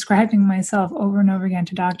 instead of describing myself over and over again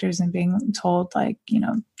to doctors and being told like,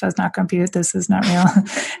 does not compute, this is not real.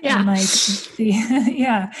 And like,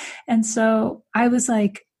 And so I was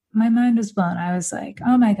like, my mind was blown. I was like,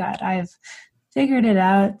 oh my God, I've figured it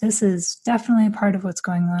out. This is definitely part of what's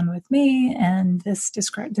going on with me. And this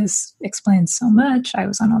explains so much. I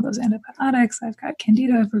was on all those antibiotics. I've got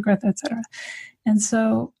candida, overgrowth, etc. And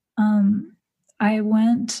so I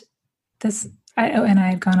went and I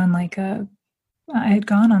had gone on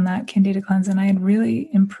that candida cleanse, and I had really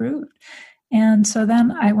improved. And so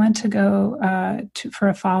then I went to go for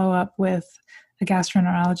a follow-up with a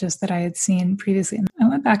gastroenterologist that I had seen previously. And I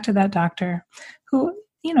went back to that doctor who,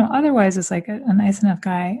 otherwise is like a nice enough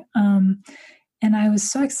guy. And I was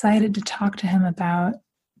so excited to talk to him about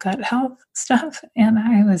gut health stuff. And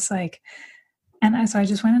I was like, so I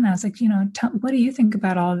just went in and I was like, what do you think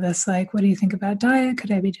about all of this? Like, what do you think about diet?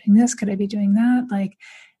 Could I be doing this? Could I be doing that? Like,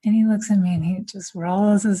 and he looks at me and he just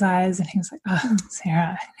rolls his eyes and he was like, oh,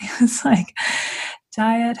 Sarah. And he was like,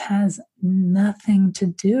 diet has nothing to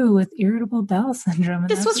do with irritable bowel syndrome. And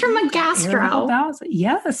this was from a gastro.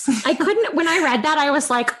 Yes. I couldn't, when I read that, I was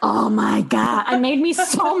like, oh my God, it made me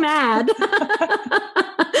so mad.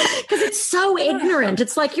 Because it's so ignorant.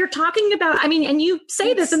 It's like you're talking about, and you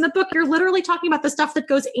say this in the book, you're literally talking about the stuff that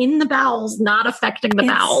goes in the bowels, not affecting the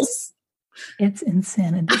bowels. It's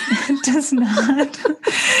insanity. It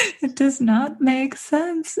does not make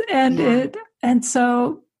sense. And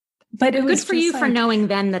but it was good for you for knowing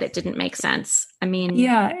then that it didn't make sense.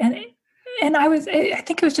 Yeah. And I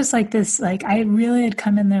think it was just like this, like I really had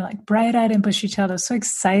come in there like bright-eyed and bushy-tailed. I was so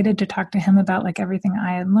excited to talk to him about like everything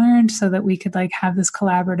I had learned so that we could like have this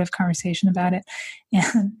collaborative conversation about it.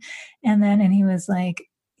 And he was like,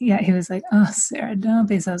 oh, Sarah,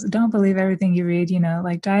 don't believe everything you read,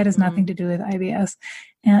 like diet has nothing to do with IBS.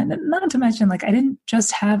 And not to mention, like, I didn't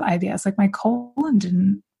just have IBS, like my colon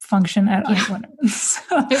didn't function at all. So,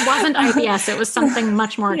 it wasn't IBS. It was something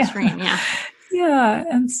much more extreme. Yeah. Yeah.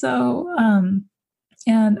 And so,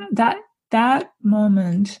 and that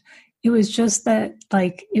moment, it was just that,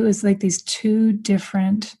 like, it was like these two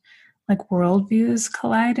different like worldviews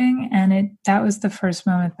colliding. And that was the first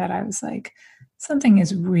moment that I was like, something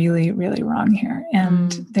is really, really wrong here.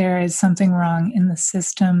 And there is something wrong in the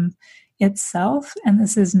system itself. And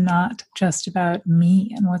this is not just about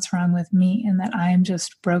me and what's wrong with me and that I'm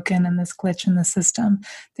just broken and this glitch in the system.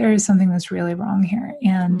 There is something that's really wrong here.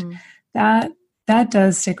 And that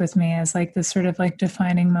does stick with me as like this sort of like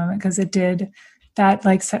defining moment, because that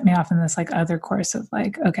like set me off in this like other course of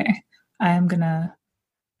like, okay, I am going to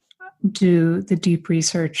do the deep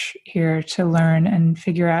research here to learn and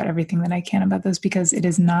figure out everything that I can about this, because it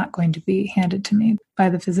is not going to be handed to me by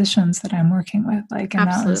the physicians that I'm working with. Like, and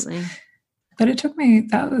absolutely. But it took me,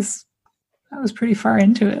 that was pretty far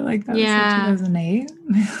into it. Like that was like 2008.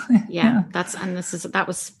 Yeah. That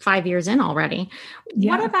was 5 years in already.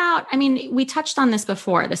 Yeah. What about, we touched on this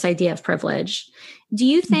before, this idea of privilege. Do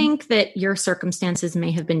you think that your circumstances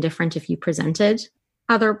may have been different if you presented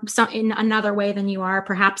in another way than you are,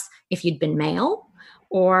 perhaps if you'd been male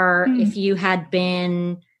or if you had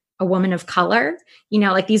been a woman of color?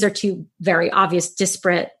 Like these are two very obvious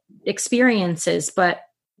disparate experiences, but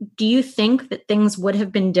do you think that things would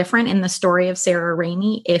have been different in the story of Sarah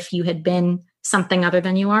Ramey if you had been something other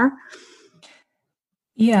than you are?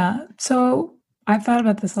 Yeah. So I've thought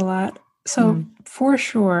about this a lot. So for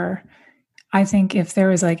sure, I think if there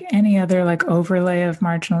was like any other like overlay of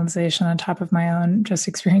marginalization on top of my own just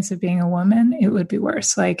experience of being a woman, it would be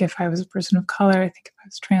worse. Like if I was a person of color, I think if I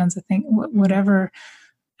was trans, I think whatever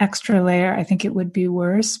extra layer, I think it would be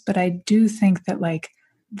worse. But I do think that like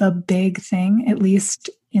the big thing, at least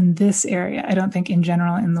in this area, I don't think in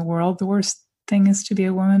general in the world, the worst thing is to be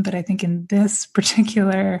a woman. But I think in this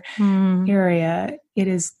particular area, it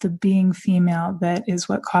is the being female that is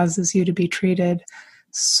what causes you to be treated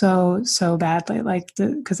so badly. Like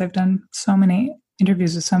because I've done so many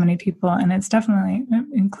interviews with so many people, and it's definitely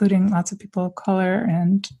including lots of people of color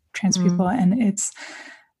and trans people. And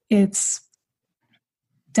it's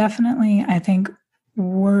definitely, I think,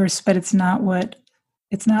 worse, but it is not what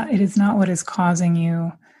is causing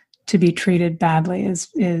you to be treated badly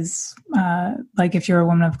is like if you're a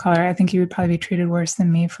woman of color, I think you would probably be treated worse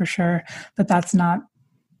than me for sure. But that's not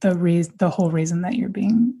the whole reason that you're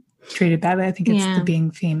being treated badly. I think it's the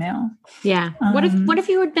being female. Yeah. What if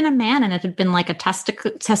you had been a man and it had been like a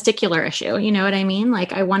testicular issue? You know what I mean?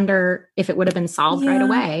 Like, I wonder if it would have been solved right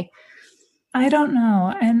away. I don't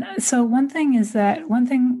know. And so one thing,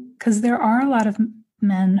 because there are a lot of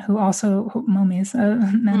men who also, WOMIs,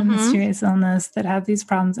 men with mysterious illness, that have these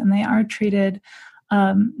problems, and they are treated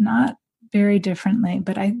not very differently.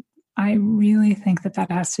 But I really think that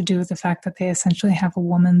has to do with the fact that they essentially have a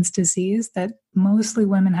woman's disease, that mostly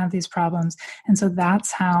women have these problems. And so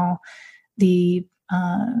that's how the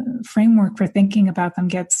framework for thinking about them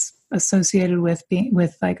gets associated with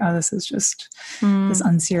like, oh, this is just this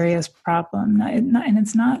unserious problem. And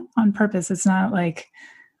it's not on purpose. It's not like,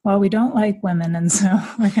 well, we don't like women, and so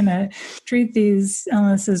we're going to treat these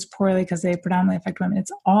illnesses poorly because they predominantly affect women.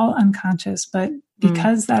 It's all unconscious, but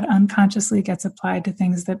because that unconsciously gets applied to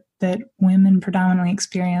things that women predominantly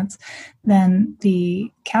experience, then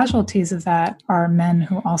the casualties of that are men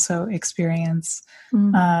who also experience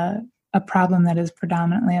a problem that is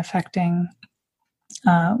predominantly affecting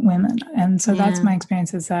women. And so that's my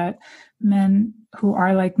experience, is that men who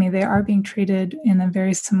are like me, they are being treated in a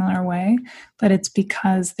very similar way, but it's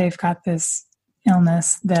because they've got this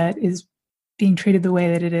illness that is being treated the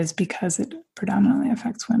way that it is because it predominantly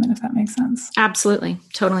affects women, if that makes sense. Absolutely.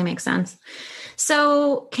 Totally makes sense.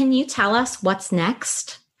 So can you tell us what's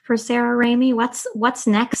next for Sarah Ramey? What's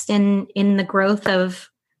next in the growth of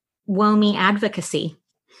WOMI advocacy?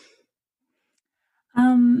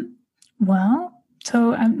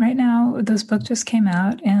 So right now this book just came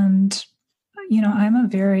out, and, I'm a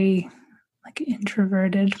very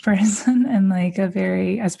introverted person, and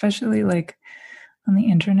especially on the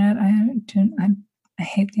internet, I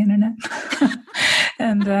hate the internet.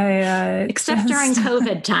 And except during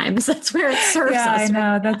COVID times, that's where it serves us. I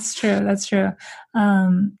know, that's true. It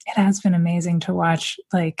has been amazing to watch,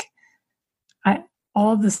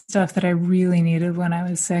 all the stuff that I really needed when I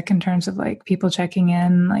was sick, in terms of people checking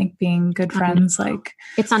in, being good friends.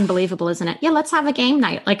 It's unbelievable, isn't it? Yeah, let's have a game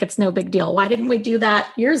night. It's no big deal. Why didn't we do that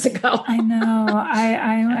years ago? I know.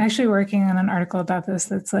 I'm actually working on an article about this.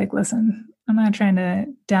 That's listen, I'm not trying to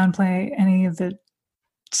downplay any of the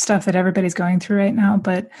stuff that everybody's going through right now,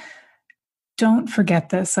 but don't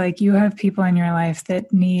forget this. You have people in your life that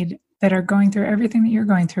are going through everything that you're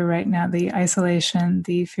going through right now, the isolation,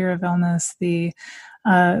 the fear of illness,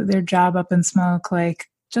 their job up in smoke,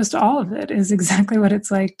 just all of it is exactly what it's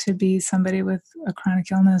like to be somebody with a chronic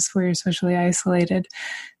illness where you're socially isolated.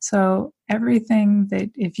 So everything that,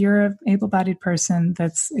 if you're an able-bodied person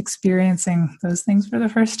that's experiencing those things for the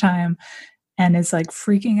first time and is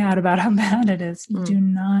freaking out about how bad it is, do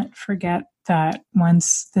not forget that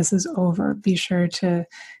once this is over, be sure to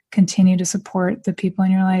continue to support the people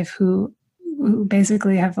in your life who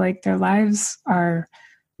basically have their lives are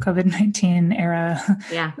COVID-19 era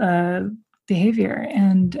behavior,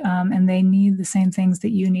 and they need the same things that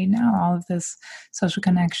you need now, all of this social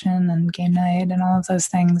connection and game night and all of those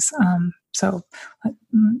things. So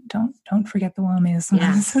don't forget the WOMIs when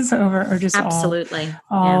this is over, or just absolutely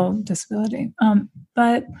all disability.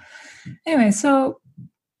 But anyway, so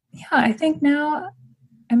I think now,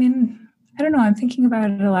 I don't know, I'm thinking about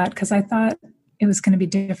it a lot, because I thought it was going to be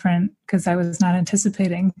different, because I was not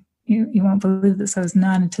anticipating, you won't believe this, I was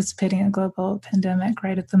not anticipating a global pandemic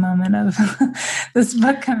right at the moment of this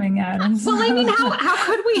book coming out. And so, how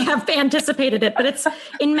could we have anticipated it? But it's,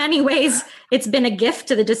 in many ways, it's been a gift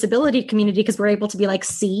to the disability community, because we're able to be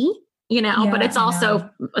but it's also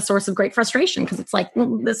a source of great frustration, because it's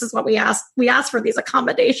this is what we asked. We asked for these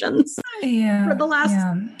accommodations for the last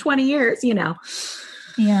 20 years,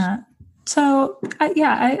 Yeah. So,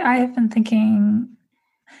 I have been thinking,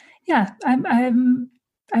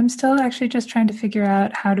 I'm still actually just trying to figure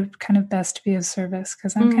out how to kind of best be of service,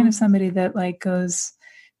 because I'm kind of somebody that goes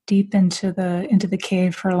deep into the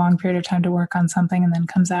cave for a long period of time to work on something, and then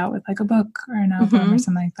comes out with a book or an album or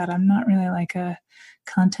something like that. I'm not really a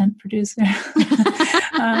content producer.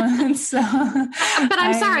 But I'm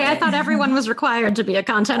sorry, I thought everyone was required to be a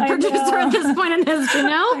content producer at this point in history.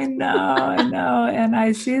 I know. And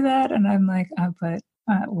I see that, and I'm but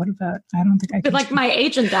what about, I don't think I could. But my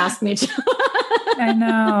agent asked me to. I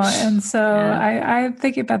know. And so I'm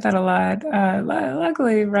thinking about that a lot.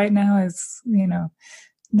 Luckily right now is,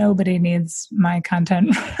 nobody needs my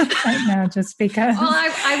content right now, just because. Well,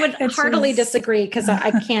 I would heartily disagree, because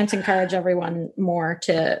I can't encourage everyone more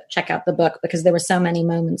to check out the book, because there were so many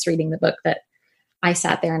moments reading the book that I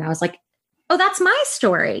sat there and I was like, oh, that's my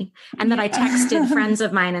story. And that I texted friends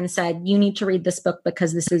of mine and said, you need to read this book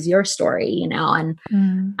because this is your story, and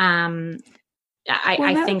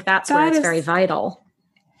I think that's where it's very vital.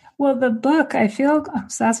 Well, the book, I feel,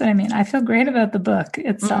 so that's what I mean. I feel great about the book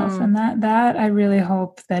itself. And that I really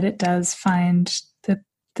hope that it does find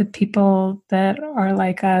the people that are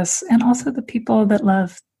like us, and also the people that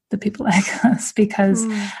love the people like us, because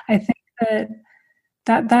I think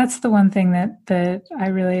that's the one thing that I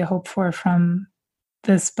really hope for from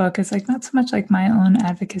this book, is not so much my own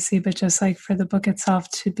advocacy, but just for the book itself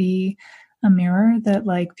to be a mirror that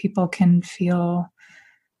people can feel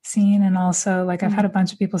seen. And also I've had a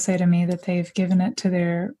bunch of people say to me that they've given it to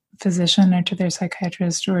their physician or to their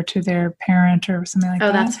psychiatrist or to their parent or something like that.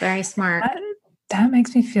 Oh, that's very smart. That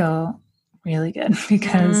makes me feel really good,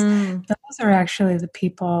 because those are actually the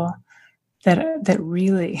people that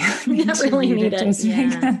really need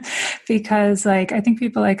it. Because I think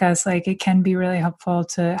people like us, it can be really helpful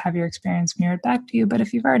to have your experience mirrored back to you. But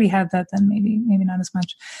if you've already had that, then maybe not as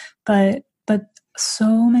much. But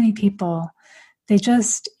so many people,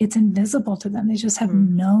 it's invisible to them. They just have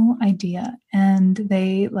no idea. And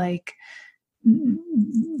they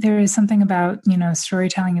there is something about,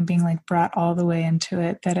 storytelling and being like brought all the way into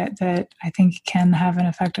it that I think can have an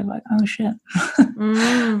effect of like, oh shit,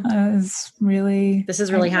 this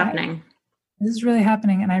is really happening. This is really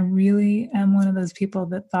happening. And I really am one of those people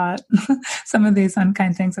that thought some of these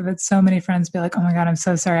unkind things. I've had so many friends be like, oh my God, I'm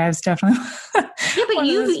so sorry. I was definitely. Yeah, but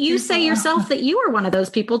you say yourself that you were one of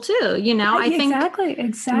those people too. I think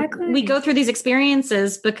exactly. We go through these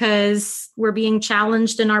experiences because we're being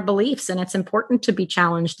challenged in our beliefs, and it's important to be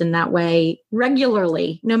challenged in that way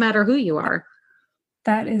regularly, no matter who you are.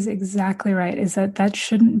 That is exactly right. Is that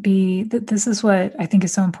shouldn't be, that this is what I think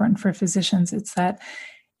is so important for physicians. It's that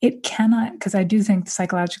it cannot, because I do think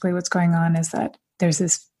psychologically what's going on is that there's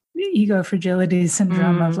this ego fragility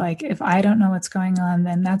syndrome of like, if I don't know what's going on,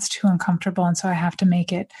 then that's too uncomfortable. And so I have to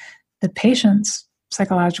make it the patient's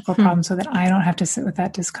psychological problem so that I don't have to sit with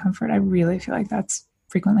that discomfort. I really feel like that's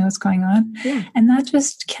frequently what's going on. Yeah. And that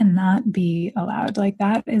just cannot be allowed. Like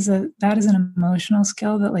that is an emotional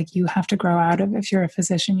skill that like you have to grow out of. If you're a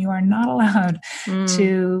physician, you are not allowed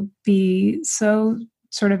to be so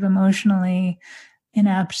sort of emotionally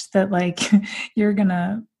inept that like you're going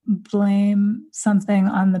to blame something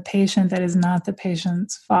on the patient that is not the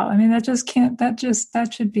patient's fault. I mean, that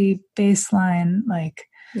should be baseline. Like,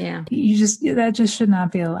 yeah, that just should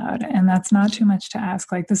not be allowed. And that's not too much to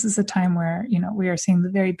ask. Like, this is a time where, we are seeing the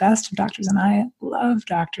very best of doctors, and I love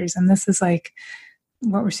doctors. And this is like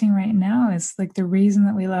what we're seeing right now is like the reason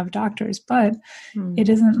that we love doctors, but it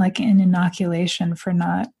isn't like an inoculation for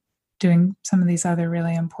not doing some of these other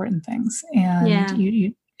really important things.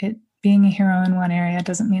 And being a hero in one area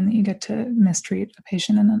doesn't mean that you get to mistreat a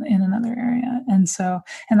patient in another area. And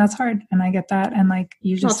that's hard. And I get that. And like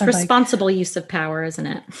you just said, responsible use of power, isn't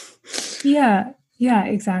it? Yeah,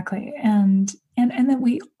 exactly. And that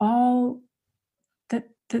we all,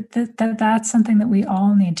 that's something that we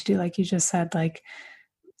all need to do. Like you just said, like,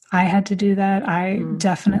 I had to do that. I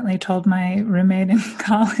definitely told my roommate in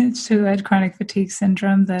college who had chronic fatigue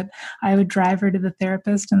syndrome that I would drive her to the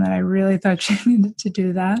therapist and that I really thought she needed to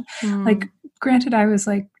do that. Like, granted, I was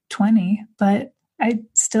like 20, but I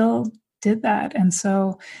still did that. And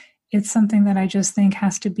so it's something that I just think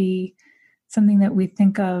has to be something that we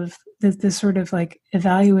think of, this sort of like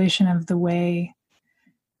evaluation of the way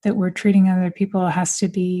that we're treating other people has to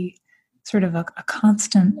be sort of a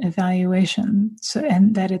constant evaluation. So,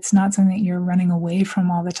 and that it's not something that you're running away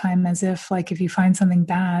from all the time, as if like, if you find something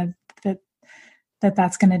bad,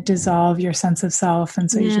 that's going to dissolve your sense of self.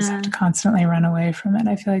 And so you just have to constantly run away from it.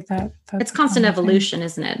 I feel like that's it's constant evolution,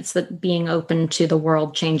 isn't it? It's the being open to the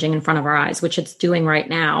world changing in front of our eyes, which it's doing right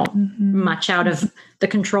now, much out of the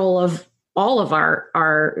control of all of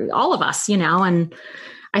all of us, and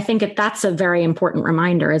I think that's a very important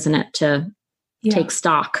reminder, isn't it? To take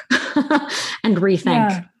stock and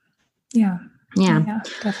rethink. Yeah,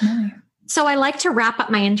 definitely. So I like to wrap up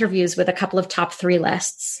my interviews with a couple of top 3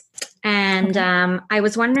 lists. And I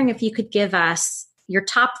was wondering if you could give us your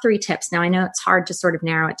top 3 tips. Now, I know it's hard to sort of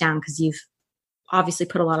narrow it down because you've obviously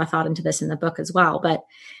put a lot of thought into this in the book as well, but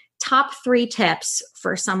top 3 tips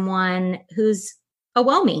for someone who's a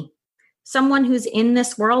WOMI, someone who's in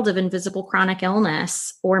this world of invisible chronic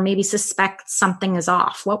illness, or maybe suspects something is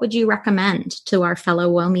off. What would you recommend to our fellow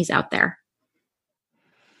WOMIs out there?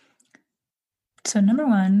 So number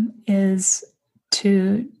 1 is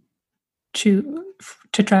to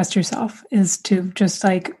trust yourself, is to just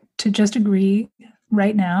agree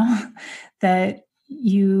right now that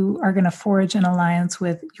you are going to forge an alliance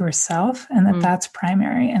with yourself, and that that's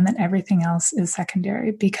primary, and that everything else is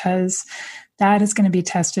secondary, because that is going to be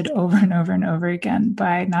tested over and over and over again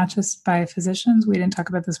by not just by physicians. We didn't talk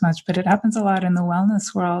about this much, but it happens a lot in the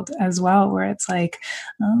wellness world as well, where it's like,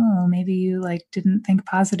 oh, maybe you like didn't think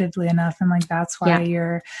positively enough, and like that's why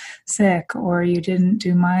you're sick, or you didn't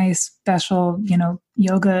do my special,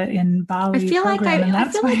 yoga in Bali. I feel program, like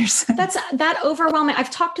that's why you're sick. That's that overwhelming. I've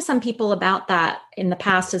talked to some people about that in the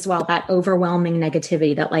past as well. That overwhelming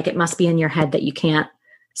negativity, that like it must be in your head that you can't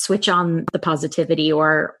switch on the positivity,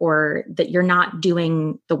 or that you're not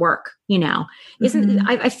doing the work,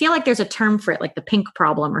 I feel like there's a term for it, like the pink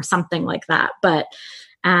problem or something like that. But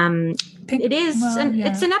it is,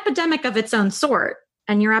 it's an epidemic of its own sort.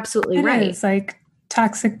 And you're absolutely right. It's like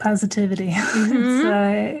toxic positivity.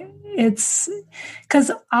 It's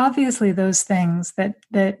because obviously those things that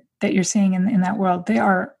you're seeing in that world, they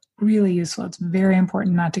are really useful. It's very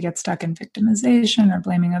important not to get stuck in victimization or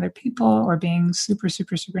blaming other people or being super,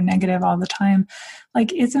 super, super negative all the time.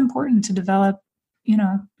 Like, it's important to develop,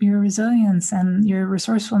 your resilience and your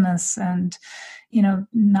resourcefulness, and,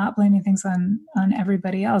 not blaming things on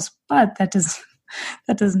everybody else. But that does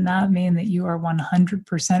that does not mean that you are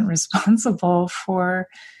 100% responsible for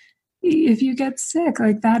if you get sick.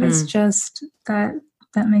 Like that is just that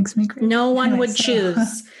makes me crazy. No one would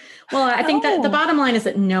choose. Well, I think that the bottom line is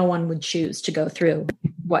that no one would choose to go through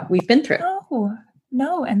what we've been through.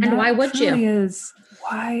 No. And why would you? Is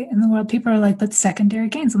why in the world people are like, but secondary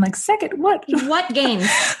gains. I'm like, second, what? What gains?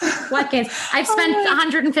 What gains? I've spent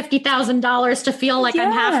 $150,000 to feel like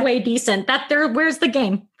I'm halfway decent. Where's the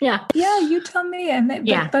game? Yeah. Yeah, you tell me.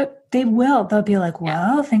 And but they will. They'll be like,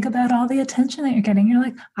 well, think about all the attention that you're getting. You're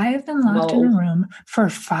like, I have been locked in a room for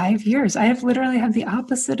 5 years. I have literally had the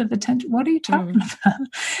opposite of attention. What are you talking about?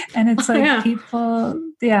 And it's like people,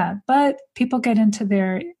 but people get into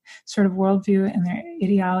their sort of worldview and their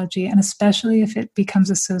ideology, and especially if it becomes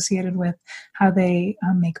associated with how they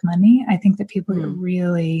make money. I think that people get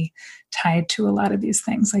really tied to a lot of these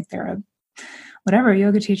things, like they're a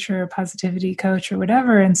yoga teacher, positivity coach, or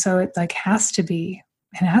whatever, and so it like has to be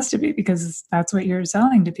because that's what you're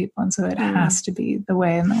selling to people, and so it has to be the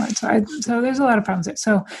way in the world. So there's a lot of problems there.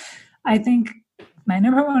 So I think my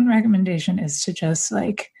number one recommendation is to just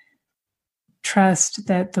like trust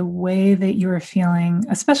that the way that you're feeling,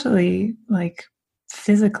 especially like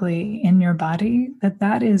physically in your body,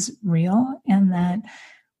 that is real, and that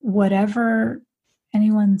whatever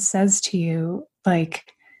anyone says to you, like,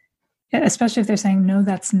 especially if they're saying, no,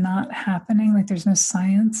 that's not happening, like there's no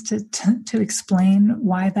science to explain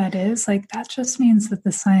why that is, like that just means that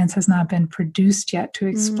the science has not been produced yet to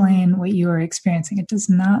explain what you are experiencing. It does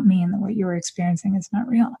not mean that what you are experiencing is not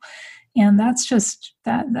real. And that's just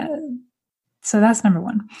that so that's number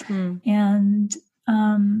one. And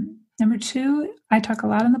number two, I talk a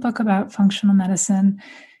lot in the book about functional medicine.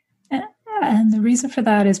 And the reason for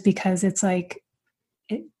that is because it's like,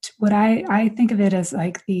 what I think of it as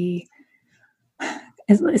like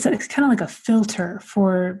it's kind of like a filter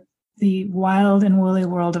for the wild and woolly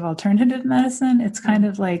world of alternative medicine. It's kind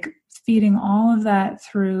of like feeding all of that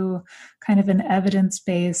through kind of an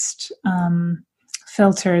evidence-based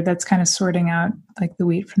filter that's kind of sorting out like the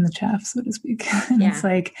wheat from the chaff, so to speak. And it's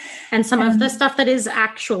like, and some of the stuff that is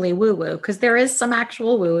actually woo-woo, because there is some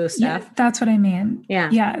actual woo-woo stuff. Yeah, that's what I mean.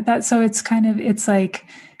 So it's like,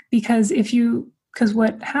 because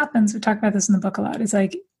what happens, we talk about this in the book a lot, is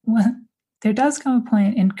like, there does come a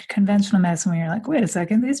point in conventional medicine where you're like, wait a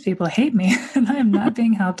second, these people hate me and I'm not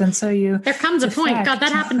being helped. And so there comes a point. God,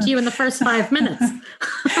 that happened to you in the first 5 minutes.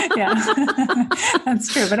 Yeah,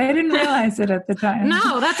 that's true. But I didn't realize it at the time.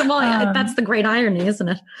 No, that's the great irony, isn't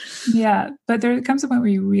it? Yeah. But there comes a point where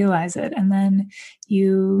you realize it, and then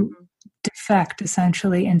you defect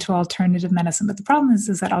essentially into alternative medicine. But the problem is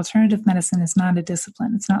that alternative medicine is not a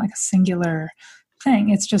discipline. It's not like a singular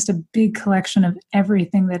thing. It's just a big collection of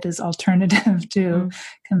everything that is alternative to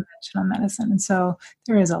conventional medicine. And so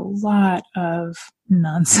there is a lot of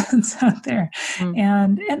nonsense out there.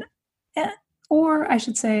 And or I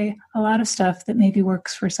should say a lot of stuff that maybe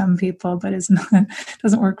works for some people, but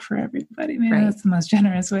doesn't work for everybody. Maybe that's the most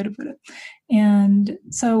generous way to put it. And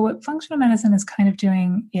so what functional medicine is kind of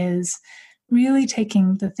doing is really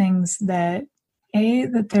taking the things that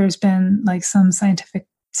there's been like some scientific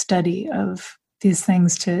study of these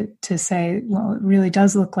things to say, well, it really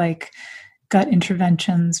does look like gut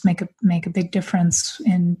interventions make a big difference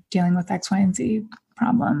in dealing with X, Y, and Z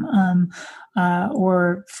problem,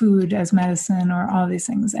 or food as medicine, or all these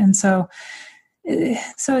things. And so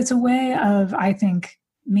it's a way of, I think,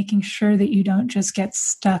 making sure that you don't just get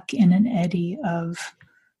stuck in an eddy of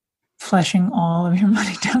flushing all of your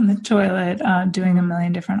money down the toilet, doing a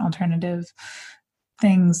million different alternative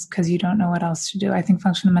things because you don't know what else to do. I think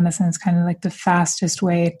functional medicine is kind of like the fastest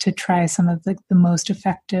way to try some of the most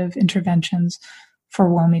effective interventions for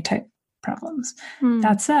WOMI type problems.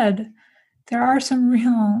 That said, there are some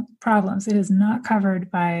real problems. It is not covered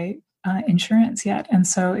by insurance yet, and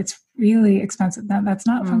so it's really expensive. That's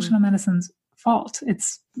not functional medicine's fault.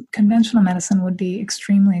 It's conventional medicine would be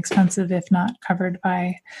extremely expensive if not covered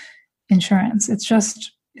by insurance. It's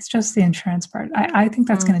just the insurance part. I think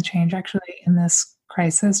that's going to change actually in this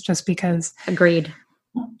crisis, just because. Agreed.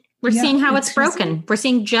 We're seeing how it's broken. We're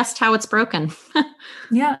seeing just how it's broken.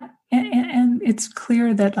 Yeah. And it's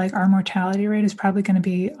clear that like our mortality rate is probably going to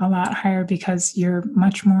be a lot higher because you're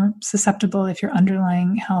much more susceptible if your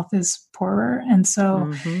underlying health is poorer. And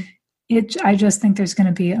so I just think there's going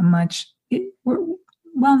to be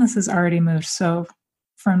wellness has already moved so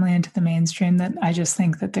firmly into the mainstream that I just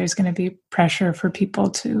think that there's going to be pressure for people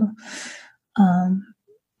to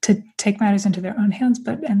take matters into their own hands,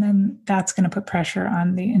 and then that's going to put pressure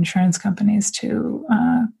on the insurance companies to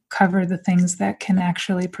cover the things that can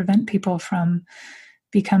actually prevent people from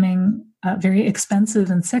becoming very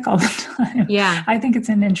expensive and sick all the time. Yeah. I think it's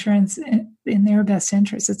in insurance in their best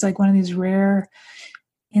interest. It's like one of these rare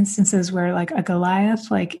instances where like a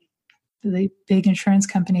Goliath, like the big insurance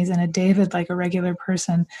companies, and a David, like a regular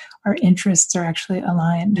person, our interests are actually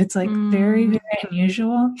aligned. It's like very, very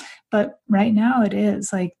unusual, but right now it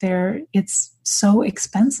is like it's so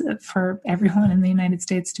expensive for everyone in the United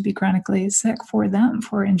States to be chronically sick for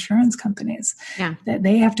insurance companies, that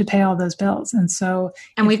they have to pay all those bills. And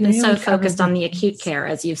we've been so focused on the acute care,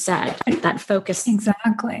 as you've said, that focus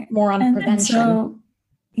exactly more on prevention. And so,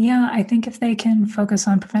 I think if they can focus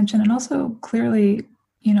on prevention, and also clearly,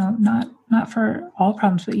 not for all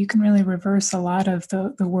problems, but you can really reverse a lot of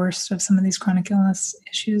the worst of some of these chronic illness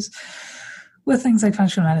issues with things like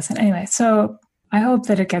functional medicine. Anyway, so I hope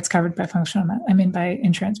that it gets covered by by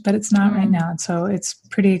insurance, but it's not right now. And so it's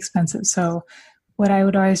pretty expensive. So what I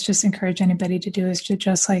would always just encourage anybody to do is to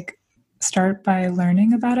just like start by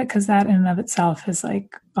learning about it, because that in and of itself is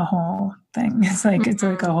like a whole thing. It's like, it's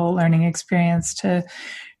like a whole learning experience to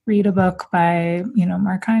read a book by,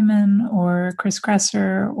 Mark Hyman or Chris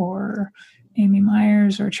Kresser or Amy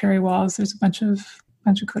Myers or Cherry Walls. There's a bunch of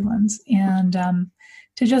good ones. And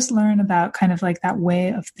to just learn about kind of like that way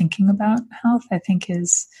of thinking about health, I think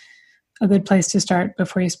is a good place to start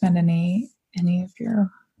before you spend any of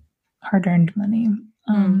your hard-earned money.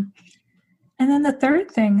 And then the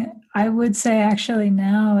third thing I would say actually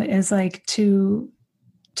now is like to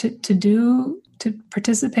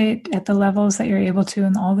participate at the levels that you're able to,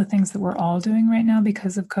 and all the things that we're all doing right now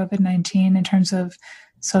because of COVID-19 in terms of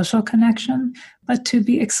social connection, but to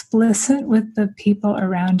be explicit with the people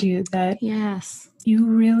around you that you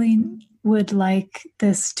really would like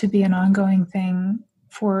this to be an ongoing thing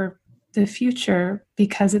for the future,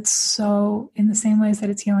 because it's so, in the same ways that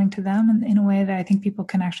it's healing to them, and in a way that I think people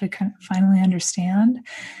can actually kind of finally understand.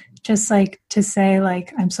 Just like to say,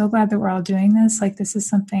 like, I'm so glad that we're all doing this. Like, this is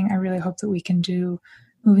something I really hope that we can do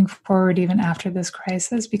moving forward, even after this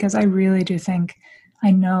crisis, because I really do think,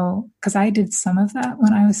 I know, because I did some of that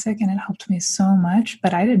when I was sick and it helped me so much,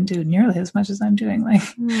 but I didn't do nearly as much as I'm doing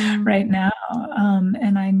right now.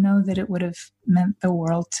 And I know that it would have meant the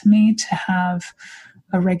world to me to have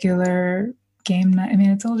a regular game night. I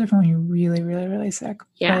mean, it's a little different when you're really, really, really sick.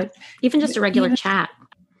 Yeah. But even just a regular chat.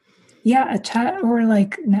 Yeah, a chat or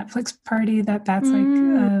like Netflix party. That's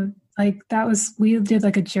like that was, we did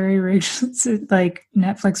like a jerry rigged like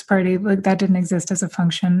Netflix party. Like that didn't exist as a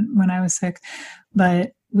function when I was sick,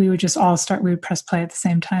 but we would just we would press play at the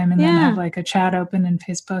same time and then have like a chat open in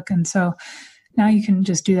Facebook. And so now you can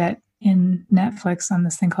just do that in Netflix on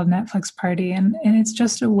this thing called Netflix Party. And it's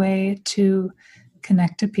just a way to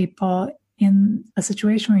connect to people in a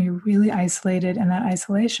situation where you're really isolated, and that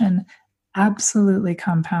isolation absolutely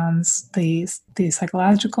compounds the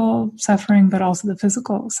psychological suffering, but also the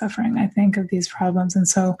physical suffering, I think, of these problems. And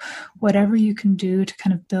so whatever you can do to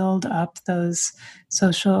kind of build up those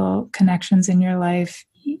social connections in your life,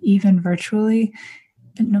 even virtually,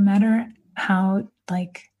 no matter how,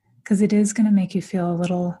 like, because it is going to make you feel a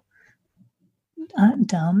little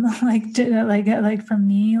dumb, like for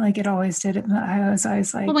me, like it always did it. I was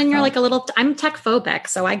always like, well, when you're like a little, I'm tech phobic,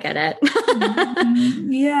 so I get it.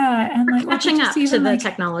 And like catching up to the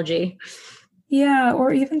technology. Yeah,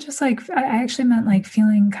 or even just like I actually meant like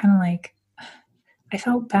feeling kind of like I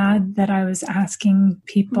felt bad that I was asking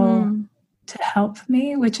people to help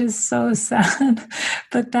me, which is so sad.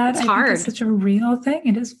 But that I think is such a real thing.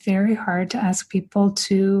 It is very hard to ask people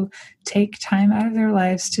to take time out of their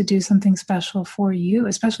lives to do something special for you,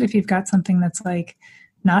 especially if you've got something that's like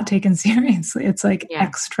not taken seriously. It's like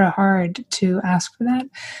extra hard to ask for that.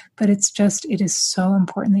 But it is so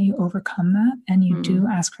important that you overcome that and you do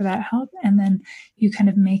ask for that help. And then you kind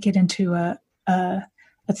of make it into a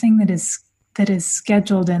thing that is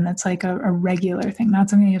scheduled in, that's like a regular thing, not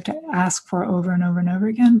something you have to ask for over and over and over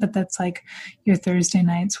again, but that's like your Thursday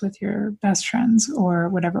nights with your best friends or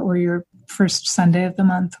whatever, or your first Sunday of the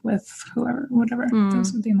month with whoever, whatever.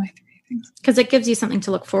 Those would be my three things. Because it gives you something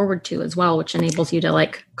to look forward to as well, which enables you to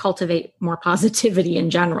like cultivate more positivity in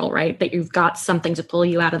general, right? That you've got something to pull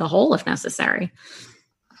you out of the hole if necessary.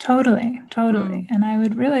 Totally. And I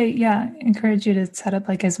would really, encourage you to set up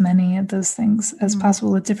like as many of those things as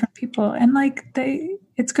possible with different people. And like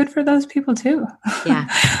it's good for those people too. Yeah,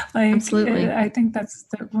 like absolutely. I think that's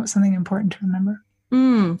something important to remember.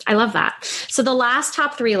 I love that. So the last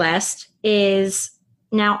top 3 list is,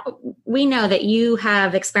 now we know that you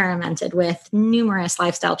have experimented with numerous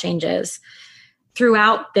lifestyle changes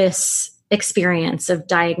throughout this experience of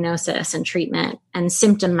diagnosis and treatment and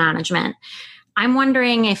symptom management. I'm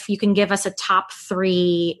wondering if you can give us a top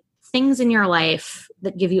 3 things in your life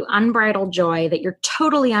that give you unbridled joy that you're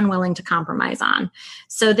totally unwilling to compromise on.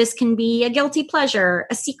 So this can be a guilty pleasure,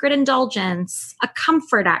 a secret indulgence, a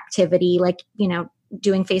comfort activity, like,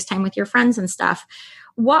 doing FaceTime with your friends and stuff.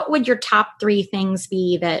 What would your top 3 things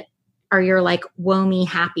be that are your like WOMI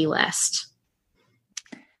happy list?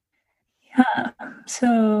 Yeah.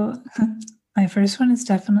 So my first one is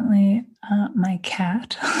definitely my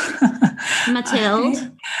cat.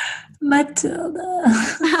 Matilda. Matilda.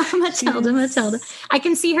 Matilda. I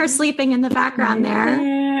can see her sleeping in the background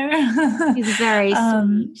there. She's very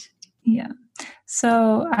sweet. Yeah.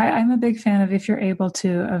 So I'm a big fan of, if you're able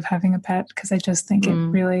to, of having a pet, because I just think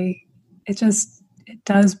it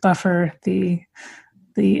does buffer the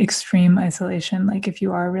extreme isolation. Like if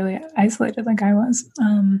you are really isolated, like I was.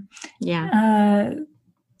 And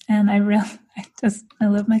I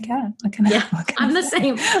love my cat. I'm the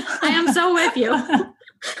same. I am so with you.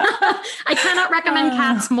 I cannot recommend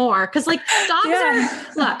cats more, because like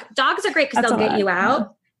dogs are great because they'll get you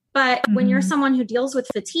out. But when you're someone who deals with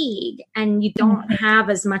fatigue and you don't have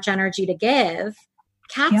as much energy to give,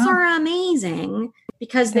 cats are amazing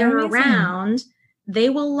because they're around. They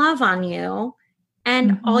will love on you.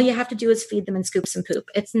 And all you have to do is feed them and scoop some poop.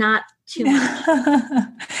 It's not too much.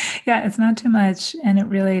 Yeah, it's not too much. And it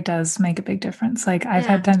really does make a big difference. Like I've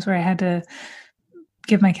had times where I had to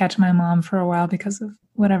give my cat to my mom for a while because of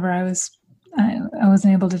whatever I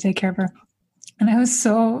wasn't able to take care of her. And I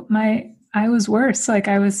was worse. Like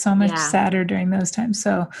I was so much sadder during those times.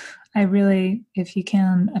 So I really, if you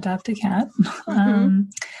can, adopt a cat.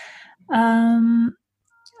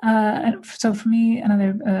 So for me,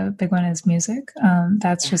 another big one is music.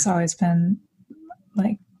 That's just always been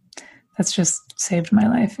like, that's just saved my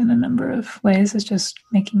life in a number of ways. It's just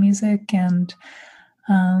making music and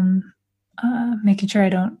making sure I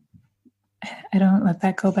don't let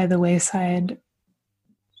that go by the wayside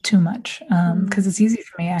too much, because it's easy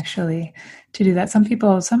for me actually to do that. Some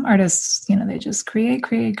artists, they just create,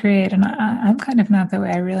 and I'm kind of not that way.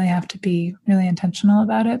 I really have to be really intentional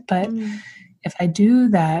about it. But if I do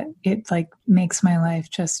that, it like makes my life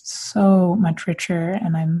just so much richer,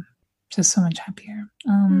 and I'm just so much happier.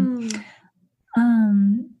 And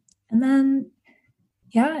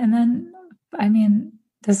then, I mean,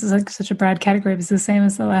 this is like such a broad category, but it's the same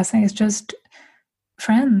as the last thing. It's just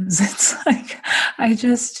friends. It's like,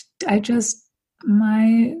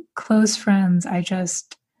 my close friends,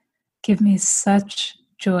 give me such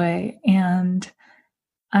joy. And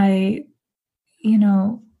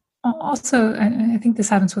also, I think this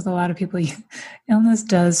happens with a lot of people. Illness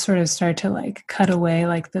does sort of start to like cut away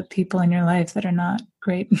like the people in your life that are not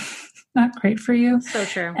great for you. So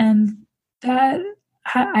true. And that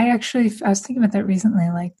I was thinking about that recently.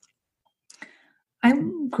 Like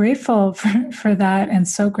I'm grateful for that, and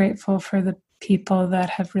so grateful for the people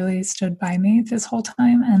that have really stood by me this whole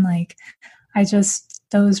time. And like,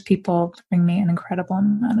 those people bring me an incredible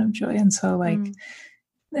amount of joy. And so like,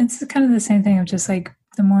 it's kind of the same thing of just like,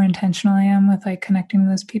 the more intentional I am with like connecting with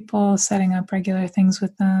those people, setting up regular things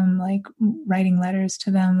with them, like writing letters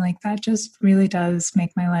to them, like that just really does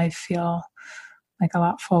make my life feel like a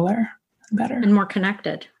lot fuller, better. And more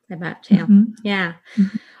connected, I bet too. Yeah.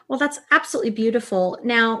 Well, that's absolutely beautiful.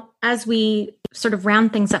 Now, as we sort of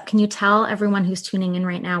round things up, can you tell everyone who's tuning in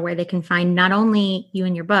right now where they can find not only you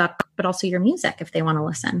and your book, but also your music if they want to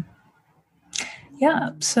listen? Yeah.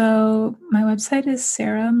 So my website is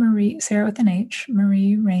Sarah with an H,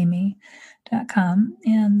 Ramey.com.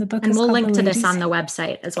 And the book and is we'll called link to this on the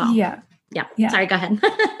website as well. Yeah. Sorry, go ahead.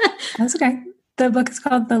 That's okay. The book is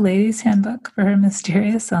called The Lady's Handbook for Her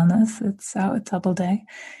Mysterious Illness. It's out with Doubleday.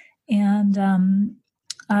 And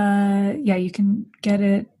you can get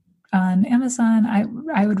it on Amazon.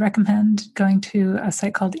 I would recommend going to a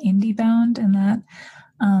site called IndieBound, and that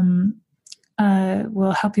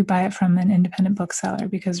will help you buy it from an independent bookseller,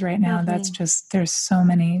 because right now there's so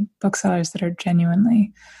many booksellers that are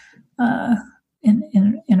genuinely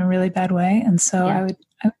in a really bad way. And so I would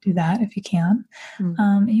do that if you can.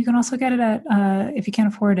 You can also get it at, if you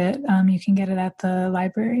can't afford it, you can get it at the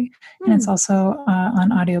library. And it's also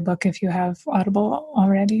on audiobook if you have Audible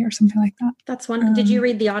already or something like that. That's wonderful. Did you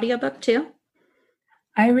read the audiobook too?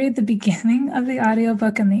 I read the beginning of the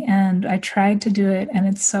audiobook and the end. I tried to do it, and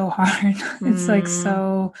it's so hard. It's like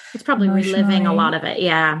so. It's probably reliving a lot of it.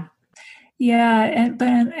 Yeah. Yeah. But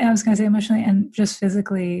I was going to say emotionally and just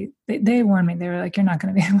physically, they warned me. They were like, you're not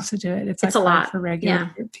going to be able to do it. It's like a lot for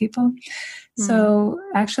regular people. So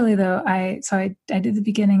actually though, I did the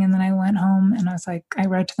beginning, and then I went home and I was like, I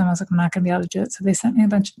wrote to them. I was like, I'm not going to be able to do it. So they sent me a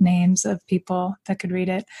bunch of names of people that could read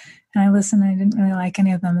it. And I listened, and I didn't really like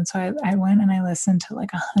any of them. And so I went and I listened to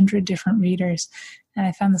like 100 different readers. And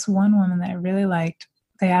I found this one woman that I really liked.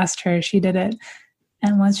 they asked her, she did it.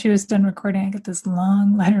 And once she was done recording, I get this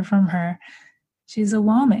long letter from her. She's a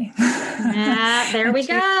WOMI. Yeah, there we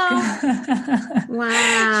go.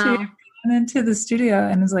 Wow. She went into the studio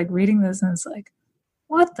and was like reading this, and it's like,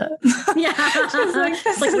 what the? Yeah. She's like,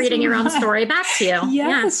 it's like reading your own story back to you. Yes.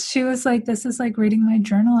 Yeah. She was like, this is like reading my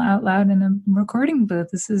journal out loud in a recording booth.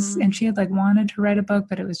 This is, and she had like wanted to write a book,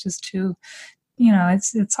 but it was just too,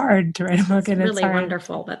 it's hard to write a book. It's and really it's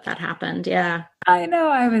wonderful that happened. Yeah. I know.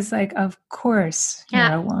 I was like, of course you're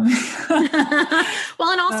a woman. Well,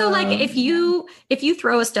 and also like if you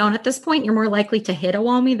throw a stone at this point, you're more likely to hit a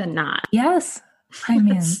WOMI than not. Yes. I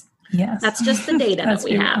mean, yes. That's just the data that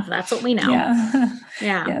we have. That's what we know. Yeah.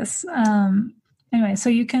 Yeah. Yes. Anyway, so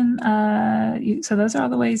you can, so those are all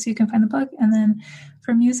the ways you can find the book. And then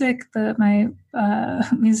for music, my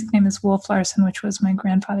music name is Wolf Larsen, which was my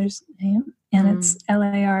grandfather's name. And it's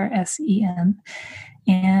Larsen.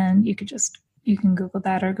 And you can Google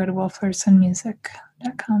that or go to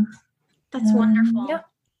wolflarsenmusic.com. That's wonderful. Yeah.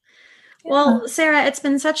 Well, Sarah, it's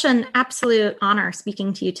been such an absolute honor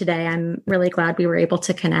speaking to you today. I'm really glad we were able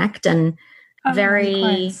to connect and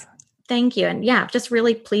thank you. And yeah, just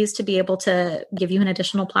really pleased to be able to give you an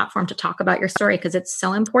additional platform to talk about your story, because it's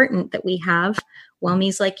so important that we have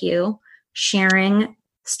WOMIs like you sharing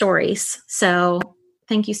stories. So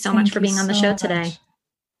thank you so much for being on the show today.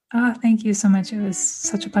 Oh, thank you so much. It was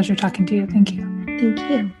such a pleasure talking to you. Thank you. Thank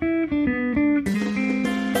you.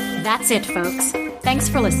 That's it, folks. Thanks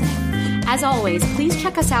for listening. As always, please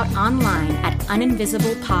check us out online at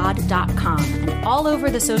uninvisiblepod.com and all over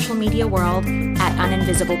the social media world at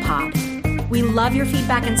uninvisiblepod. We love your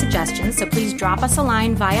feedback and suggestions, so please drop us a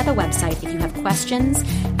line via the website if you have questions,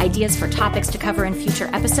 ideas for topics to cover in future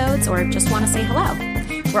episodes, or just want to say hello.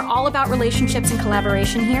 We're all about relationships and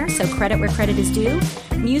collaboration here, so credit where credit is due.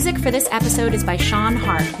 Music for this episode is by Sean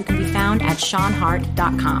Hart, who can be found at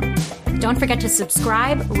seanhart.com. Don't forget to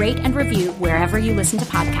subscribe, rate, and review wherever you listen to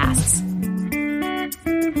podcasts.